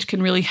doing, which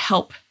can really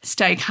help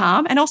stay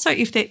calm. And also,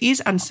 if there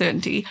is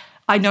uncertainty,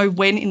 I know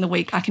when in the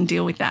week I can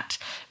deal with that,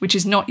 which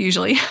is not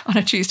usually on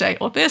a Tuesday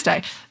or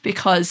Thursday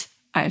because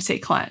I see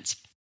clients.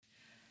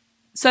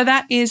 So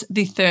that is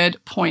the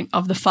third point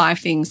of the 5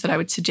 things that I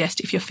would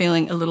suggest if you're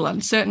feeling a little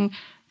uncertain.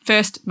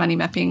 First, money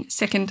mapping.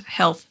 Second,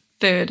 health.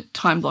 Third,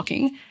 time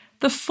blocking.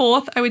 The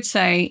fourth, I would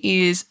say,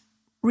 is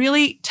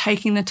really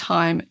taking the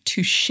time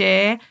to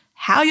share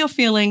how you're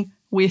feeling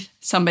with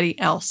somebody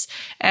else.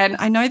 And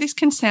I know this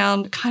can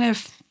sound kind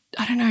of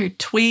I don't know,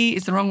 twee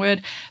is the wrong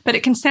word, but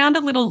it can sound a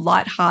little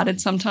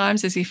lighthearted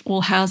sometimes, as if,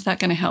 well, how's that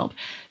going to help?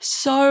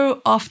 So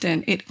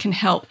often it can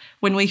help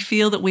when we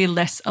feel that we're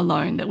less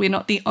alone, that we're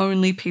not the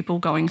only people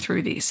going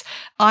through this.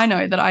 I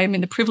know that I am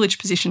in the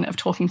privileged position of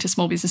talking to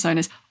small business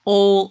owners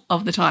all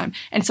of the time.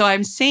 And so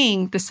I'm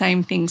seeing the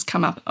same things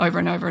come up over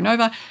and over and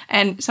over.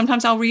 And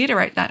sometimes I'll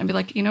reiterate that and be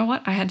like, you know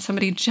what? I had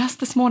somebody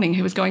just this morning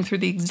who was going through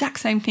the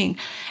exact same thing.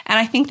 And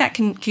I think that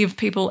can give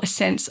people a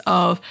sense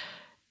of,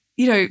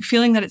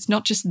 feeling that it's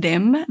not just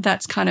them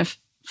that's kind of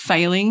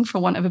failing, for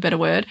want of a better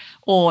word,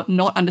 or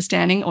not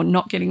understanding or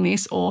not getting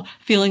this, or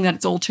feeling that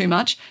it's all too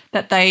much,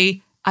 that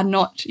they are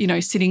not,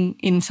 sitting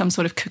in some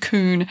sort of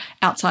cocoon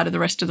outside of the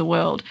rest of the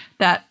world,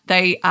 that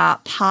they are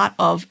part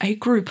of a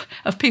group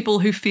of people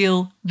who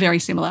feel very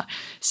similar.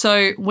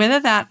 So whether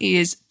that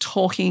is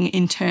talking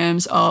in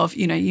terms of,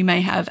 you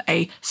may have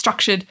a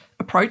structured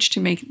approach to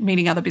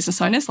meeting other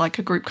business owners, like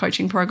a group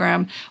coaching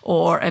program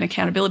or an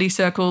accountability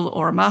circle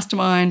or a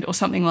mastermind or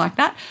something like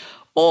that.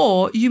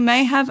 Or you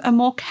may have a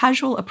more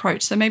casual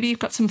approach. So maybe you've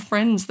got some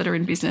friends that are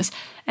in business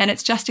and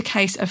it's just a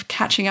case of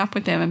catching up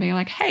with them and being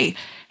like, hey,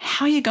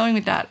 how are you going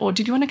with that? Or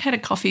did you want to get a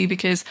coffee?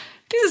 Because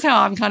this is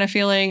how I'm kind of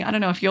feeling. I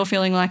don't know if you're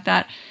feeling like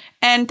that.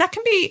 And that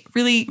can be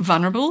really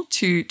vulnerable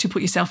to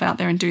put yourself out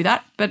there and do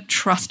that. But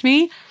trust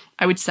me,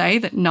 I would say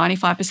that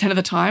 95% of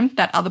the time,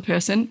 that other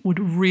person would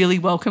really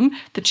welcome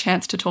the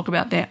chance to talk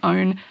about their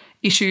own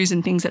issues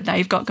and things that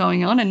they've got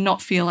going on and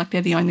not feel like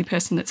they're the only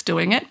person that's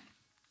doing it.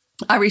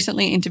 I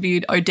recently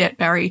interviewed Odette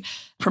Barry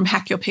from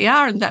Hack Your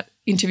PR, and that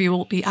interview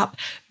will be up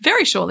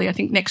very shortly, I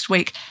think next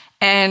week.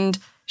 And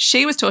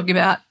she was talking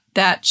about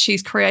that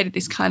she's created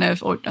this kind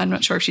of, or I'm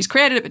not sure if she's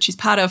created it, but she's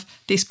part of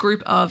this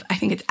group of, I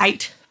think it's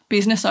 8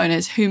 business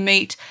owners who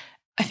meet,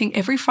 I think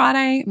every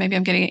Friday, maybe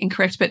I'm getting it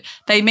incorrect, but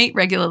they meet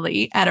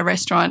regularly at a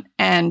restaurant,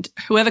 and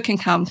whoever can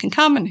come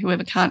and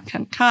whoever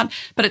can't.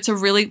 But it's a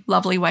really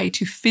lovely way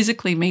to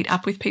physically meet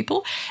up with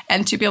people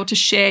and to be able to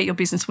share your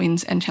business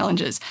wins and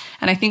challenges.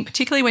 And I think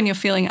particularly when you're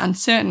feeling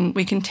uncertain,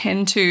 we can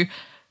tend to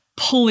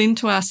pull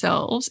into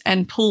ourselves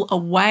and pull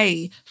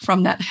away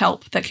from that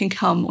help that can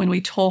come when we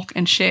talk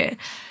and share.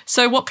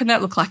 So what can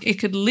that look like? It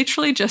could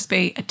literally just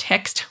be a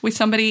text with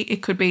somebody.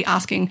 It could be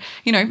asking,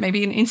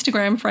 maybe an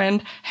Instagram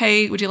friend,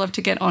 hey, would you love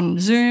to get on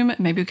Zoom?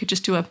 Maybe we could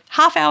just do a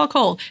half-hour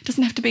call. It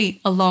doesn't have to be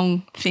a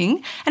long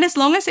thing. And as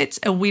long as it's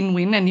a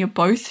win-win and you're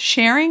both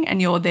sharing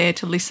and you're there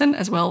to listen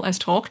as well as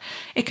talk,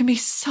 it can be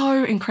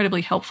so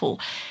incredibly helpful.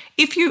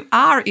 If you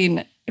are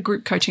in a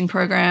group coaching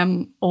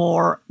program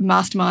or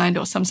mastermind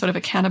or some sort of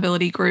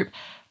accountability group,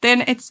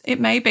 then it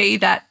may be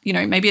that,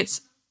 maybe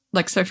it's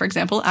like, so for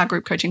example, our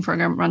group coaching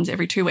program runs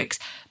every 2 weeks.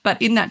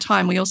 But in that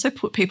time, we also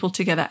put people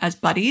together as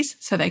buddies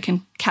so they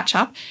can catch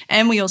up.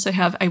 And we also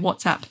have a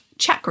WhatsApp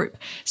chat group.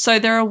 So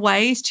there are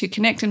ways to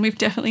connect. And we've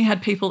definitely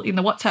had people in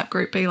the WhatsApp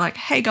group be like,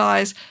 hey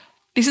guys,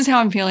 this is how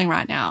I'm feeling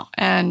right now.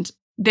 And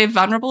they're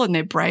vulnerable and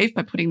they're brave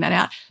by putting that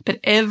out. But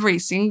every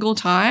single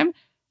time,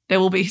 there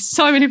will be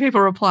so many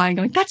people replying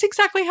going, that's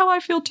exactly how I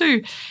feel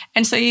too.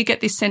 And so you get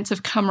this sense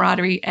of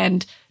camaraderie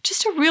and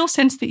just a real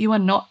sense that you are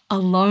not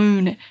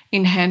alone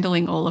in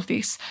handling all of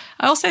this.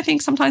 I also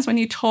think sometimes when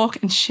you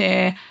talk and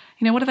share,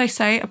 what do they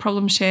say? A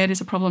problem shared is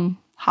a problem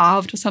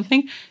halved or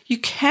something. You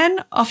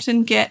can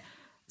often get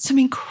some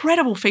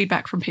incredible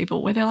feedback from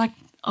people where they're like,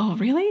 oh,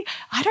 really?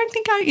 I don't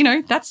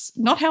think that's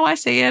not how I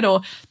see it, or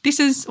this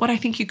is what I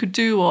think you could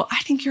do, or I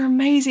think you're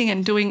amazing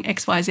and doing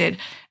X, Y, Z.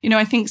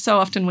 I think so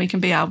often we can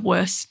be our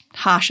worst,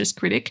 harshest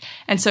critic.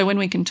 And so when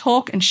we can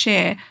talk and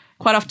share,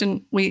 quite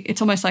often it's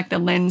almost like the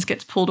lens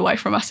gets pulled away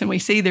from us and we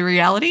see the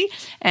reality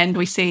and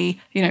we see,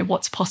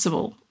 what's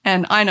possible.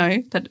 And I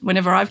know that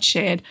whenever I've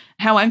shared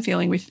how I'm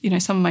feeling with,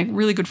 some of my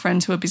really good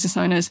friends who are business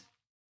owners,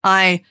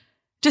 I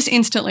just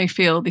instantly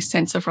feel this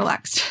sense of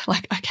relaxed,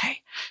 like,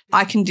 okay,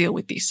 I can deal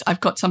with this.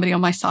 I've got somebody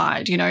on my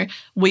side,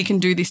 we can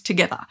do this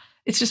together.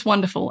 It's just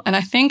wonderful. And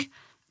I think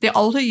the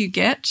older you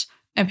get,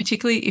 and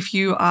particularly if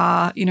you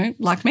are,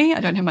 like me, I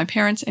don't have my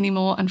parents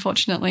anymore,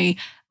 unfortunately,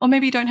 or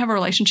maybe you don't have a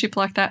relationship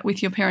like that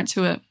with your parents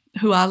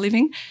who are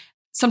living,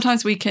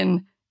 sometimes we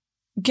can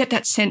get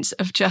that sense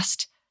of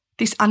just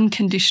this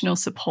unconditional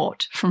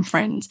support from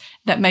friends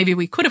that maybe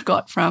we could have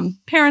got from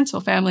parents or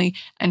family,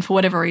 and for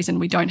whatever reason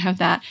we don't have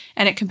that.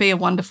 And it can be a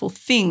wonderful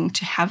thing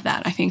to have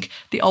that. I think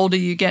the older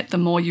you get, the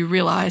more you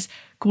realize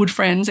good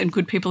friends and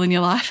good people in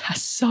your life are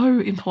so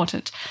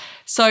important.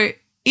 So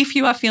if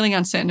you are feeling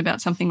uncertain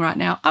about something right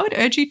now, I would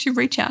urge you to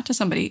reach out to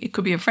somebody. It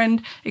could be a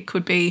friend. It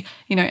could be,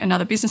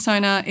 another business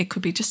owner. It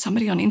could be just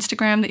somebody on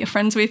Instagram that you're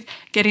friends with.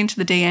 Get into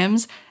the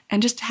DMs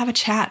and just have a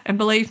chat. And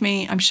believe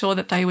me, I'm sure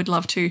that they would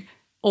love to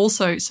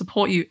also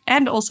support you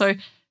and also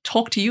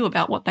talk to you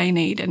about what they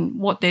need and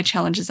what their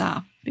challenges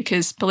are.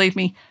 Because believe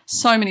me,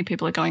 so many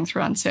people are going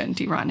through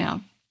uncertainty right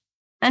now.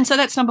 And so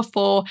that's number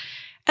 4.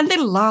 And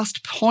the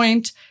last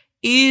point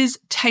is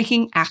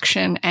taking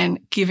action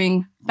and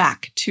giving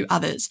back to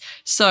others.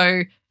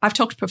 So I've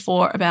talked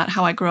before about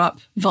how I grew up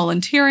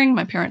volunteering.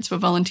 My parents were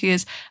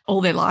volunteers all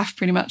their life,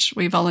 pretty much.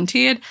 We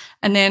volunteered.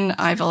 And then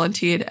I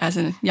volunteered as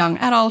a young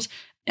adult.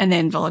 and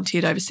then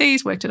volunteered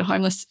overseas, volunteered at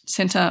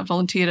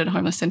a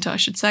homeless centre, I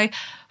should say,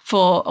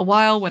 for a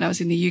while when I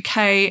was in the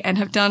UK, and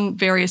have done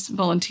various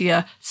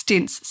volunteer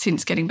stints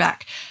since getting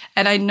back.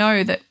 And I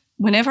know that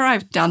whenever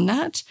I've done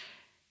that,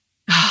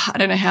 I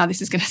don't know how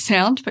this is going to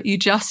sound, but you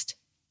just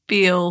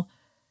feel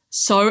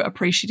so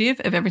appreciative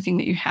of everything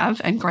that you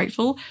have and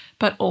grateful,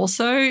 but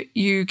also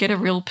you get a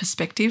real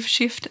perspective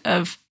shift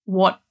of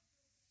what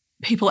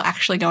people are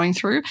actually going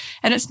through.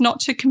 And it's not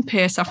to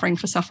compare suffering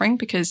for suffering,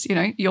 because, you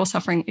know, your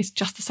suffering is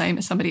just the same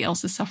as somebody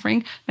else's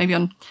suffering, maybe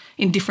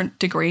in different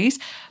degrees.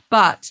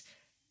 But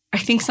I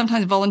think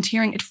sometimes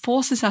volunteering, it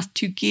forces us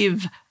to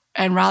give,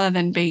 and rather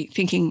than be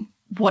thinking,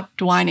 what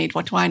do I need?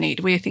 What do I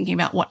need? We're thinking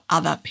about what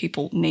other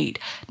people need.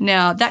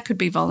 Now, that could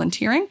be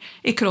volunteering.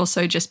 It could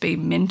also just be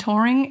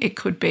mentoring. It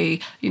could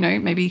be, you know,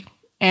 maybe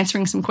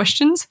answering some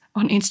questions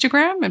on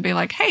Instagram and be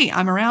like, hey,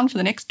 I'm around for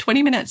the next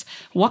 20 minutes.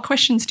 What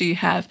questions do you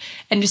have?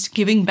 And just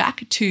giving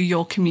back to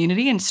your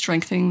community and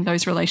strengthening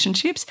those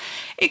relationships.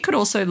 It could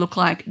also look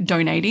like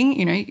donating.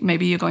 You know,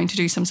 maybe you're going to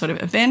do some sort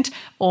of event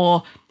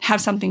or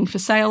have something for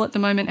sale at the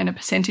moment, and a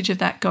percentage of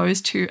that goes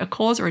to a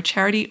cause or a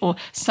charity or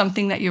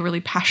something that you're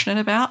really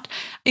passionate about.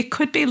 It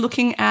could be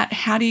looking at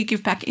how do you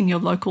give back in your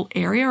local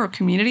area or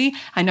community.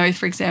 I know,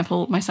 for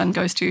example, my son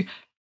goes to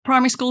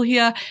primary school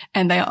here,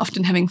 and they are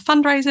often having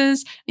fundraisers.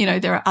 You know,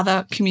 there are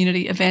other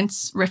community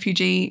events,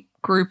 refugee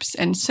groups,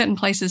 and certain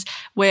places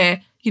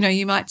where, you know,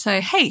 you might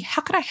say, hey,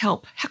 how could I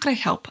help? How could I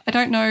help? I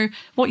don't know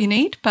what you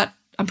need, but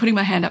I'm putting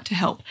my hand up to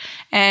help.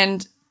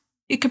 And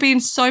it could be in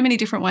so many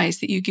different ways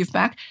that you give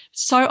back.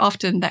 So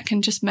often that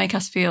can just make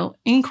us feel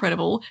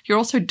incredible. You're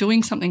also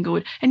doing something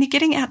good, and you're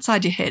getting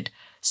outside your head.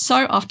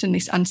 So often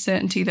this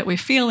uncertainty that we're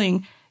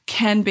feeling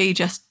can be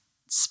just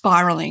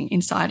spiraling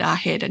inside our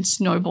head and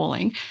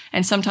snowballing.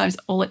 And sometimes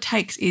all it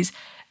takes is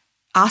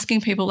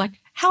asking people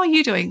like, how are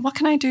you doing? What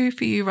can I do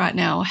for you right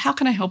now? Or how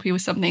can I help you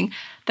with something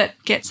that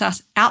gets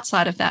us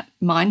outside of that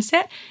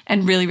mindset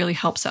and really, really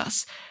helps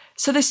us?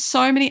 So there's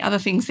so many other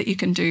things that you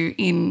can do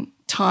in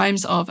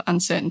times of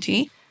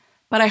uncertainty.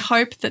 But I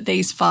hope that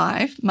these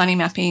 5, money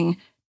mapping,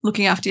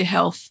 looking after your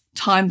health,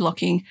 time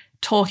blocking,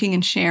 talking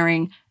and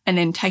sharing, and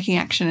then taking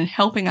action and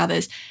helping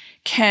others,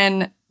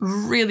 can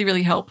really,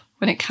 really help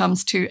when it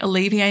comes to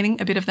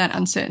alleviating a bit of that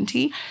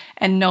uncertainty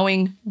and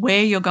knowing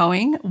where you're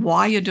going,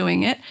 why you're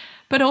doing it,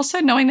 but also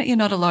knowing that you're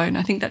not alone.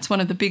 I think that's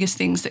one of the biggest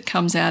things that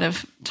comes out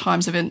of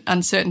times of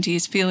uncertainty,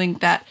 is feeling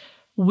that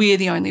we're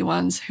the only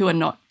ones who are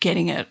not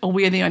getting it, or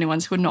we're the only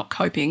ones who are not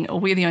coping, or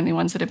we're the only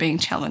ones that are being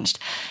challenged.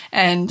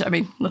 And I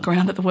mean, look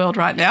around at the world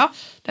right now.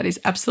 That is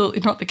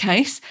absolutely not the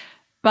case.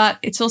 But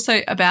it's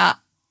also about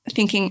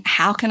thinking,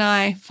 how can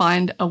I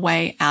find a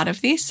way out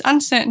of this?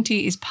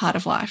 Uncertainty is part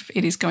of life.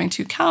 It is going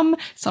to come,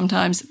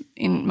 sometimes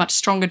in much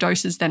stronger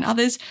doses than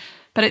others,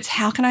 but it's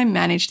how can I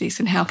manage this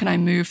and how can I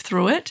move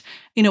through it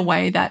in a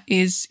way that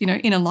is, you know,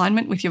 in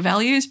alignment with your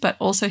values, but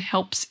also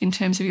helps in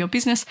terms of your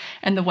business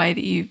and the way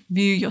that you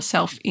view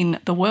yourself in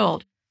the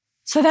world.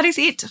 So that is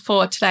it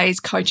for today's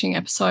coaching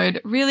episode,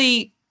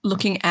 really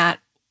looking at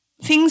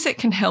things that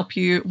can help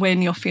you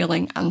when you're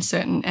feeling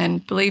uncertain.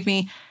 And believe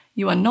me,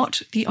 you are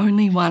not the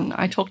only one.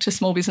 I talk to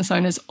small business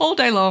owners all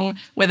day long,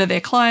 whether they're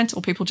clients or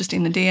people just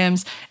in the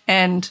DMs,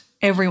 and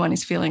everyone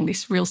is feeling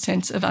this real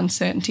sense of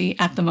uncertainty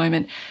at the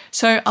moment.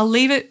 So I'll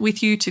leave it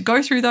with you to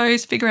go through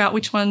those, figure out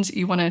which ones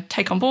you want to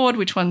take on board,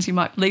 which ones you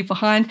might leave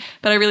behind.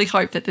 But I really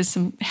hope that there's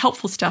some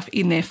helpful stuff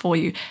in there for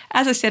you.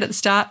 As I said at the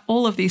start,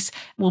 all of this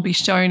will be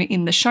shown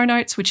in the show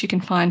notes, which you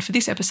can find for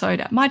this episode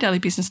at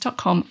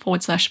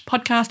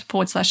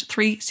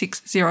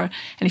mydailybusiness.com/podcast/360.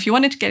 And if you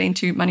wanted to get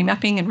into money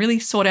mapping and really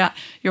sort out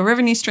your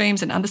revenue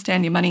streams and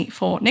understand your money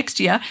for next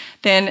year,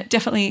 then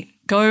definitely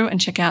go and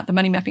check out the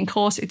Money Mapping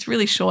course. It's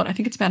really short. I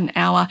think it's about an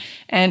hour,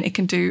 and it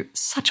can do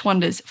such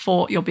wonders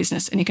for your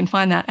business. And you can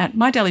find that at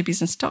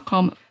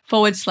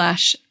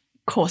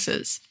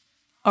mydailybusiness.com/courses.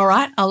 All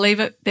right, I'll leave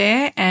it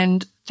there,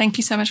 and thank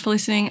you so much for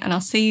listening, and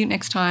I'll see you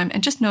next time.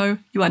 And just know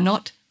you are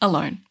not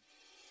alone.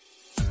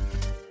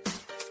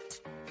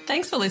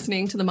 Thanks for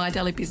listening to the My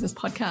Daily Business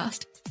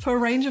podcast. For a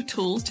range of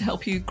tools to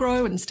help you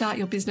grow and start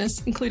your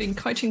business, including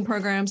coaching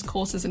programs,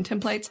 courses, and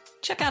templates,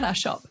 check out our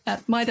shop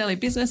at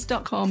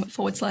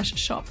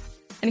mydailybusiness.com/shop.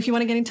 And if you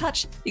want to get in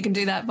touch, you can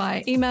do that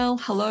via email,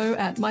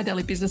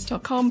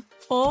 hello@mydailybusiness.com,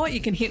 or you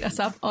can hit us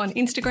up on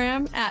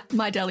Instagram at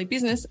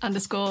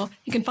 @mydailybusiness_.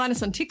 You can find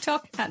us on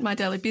TikTok at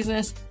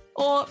mydailybusiness,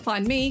 or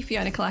find me,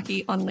 Fiona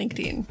Kalaki, on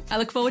LinkedIn. I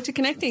look forward to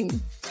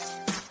connecting.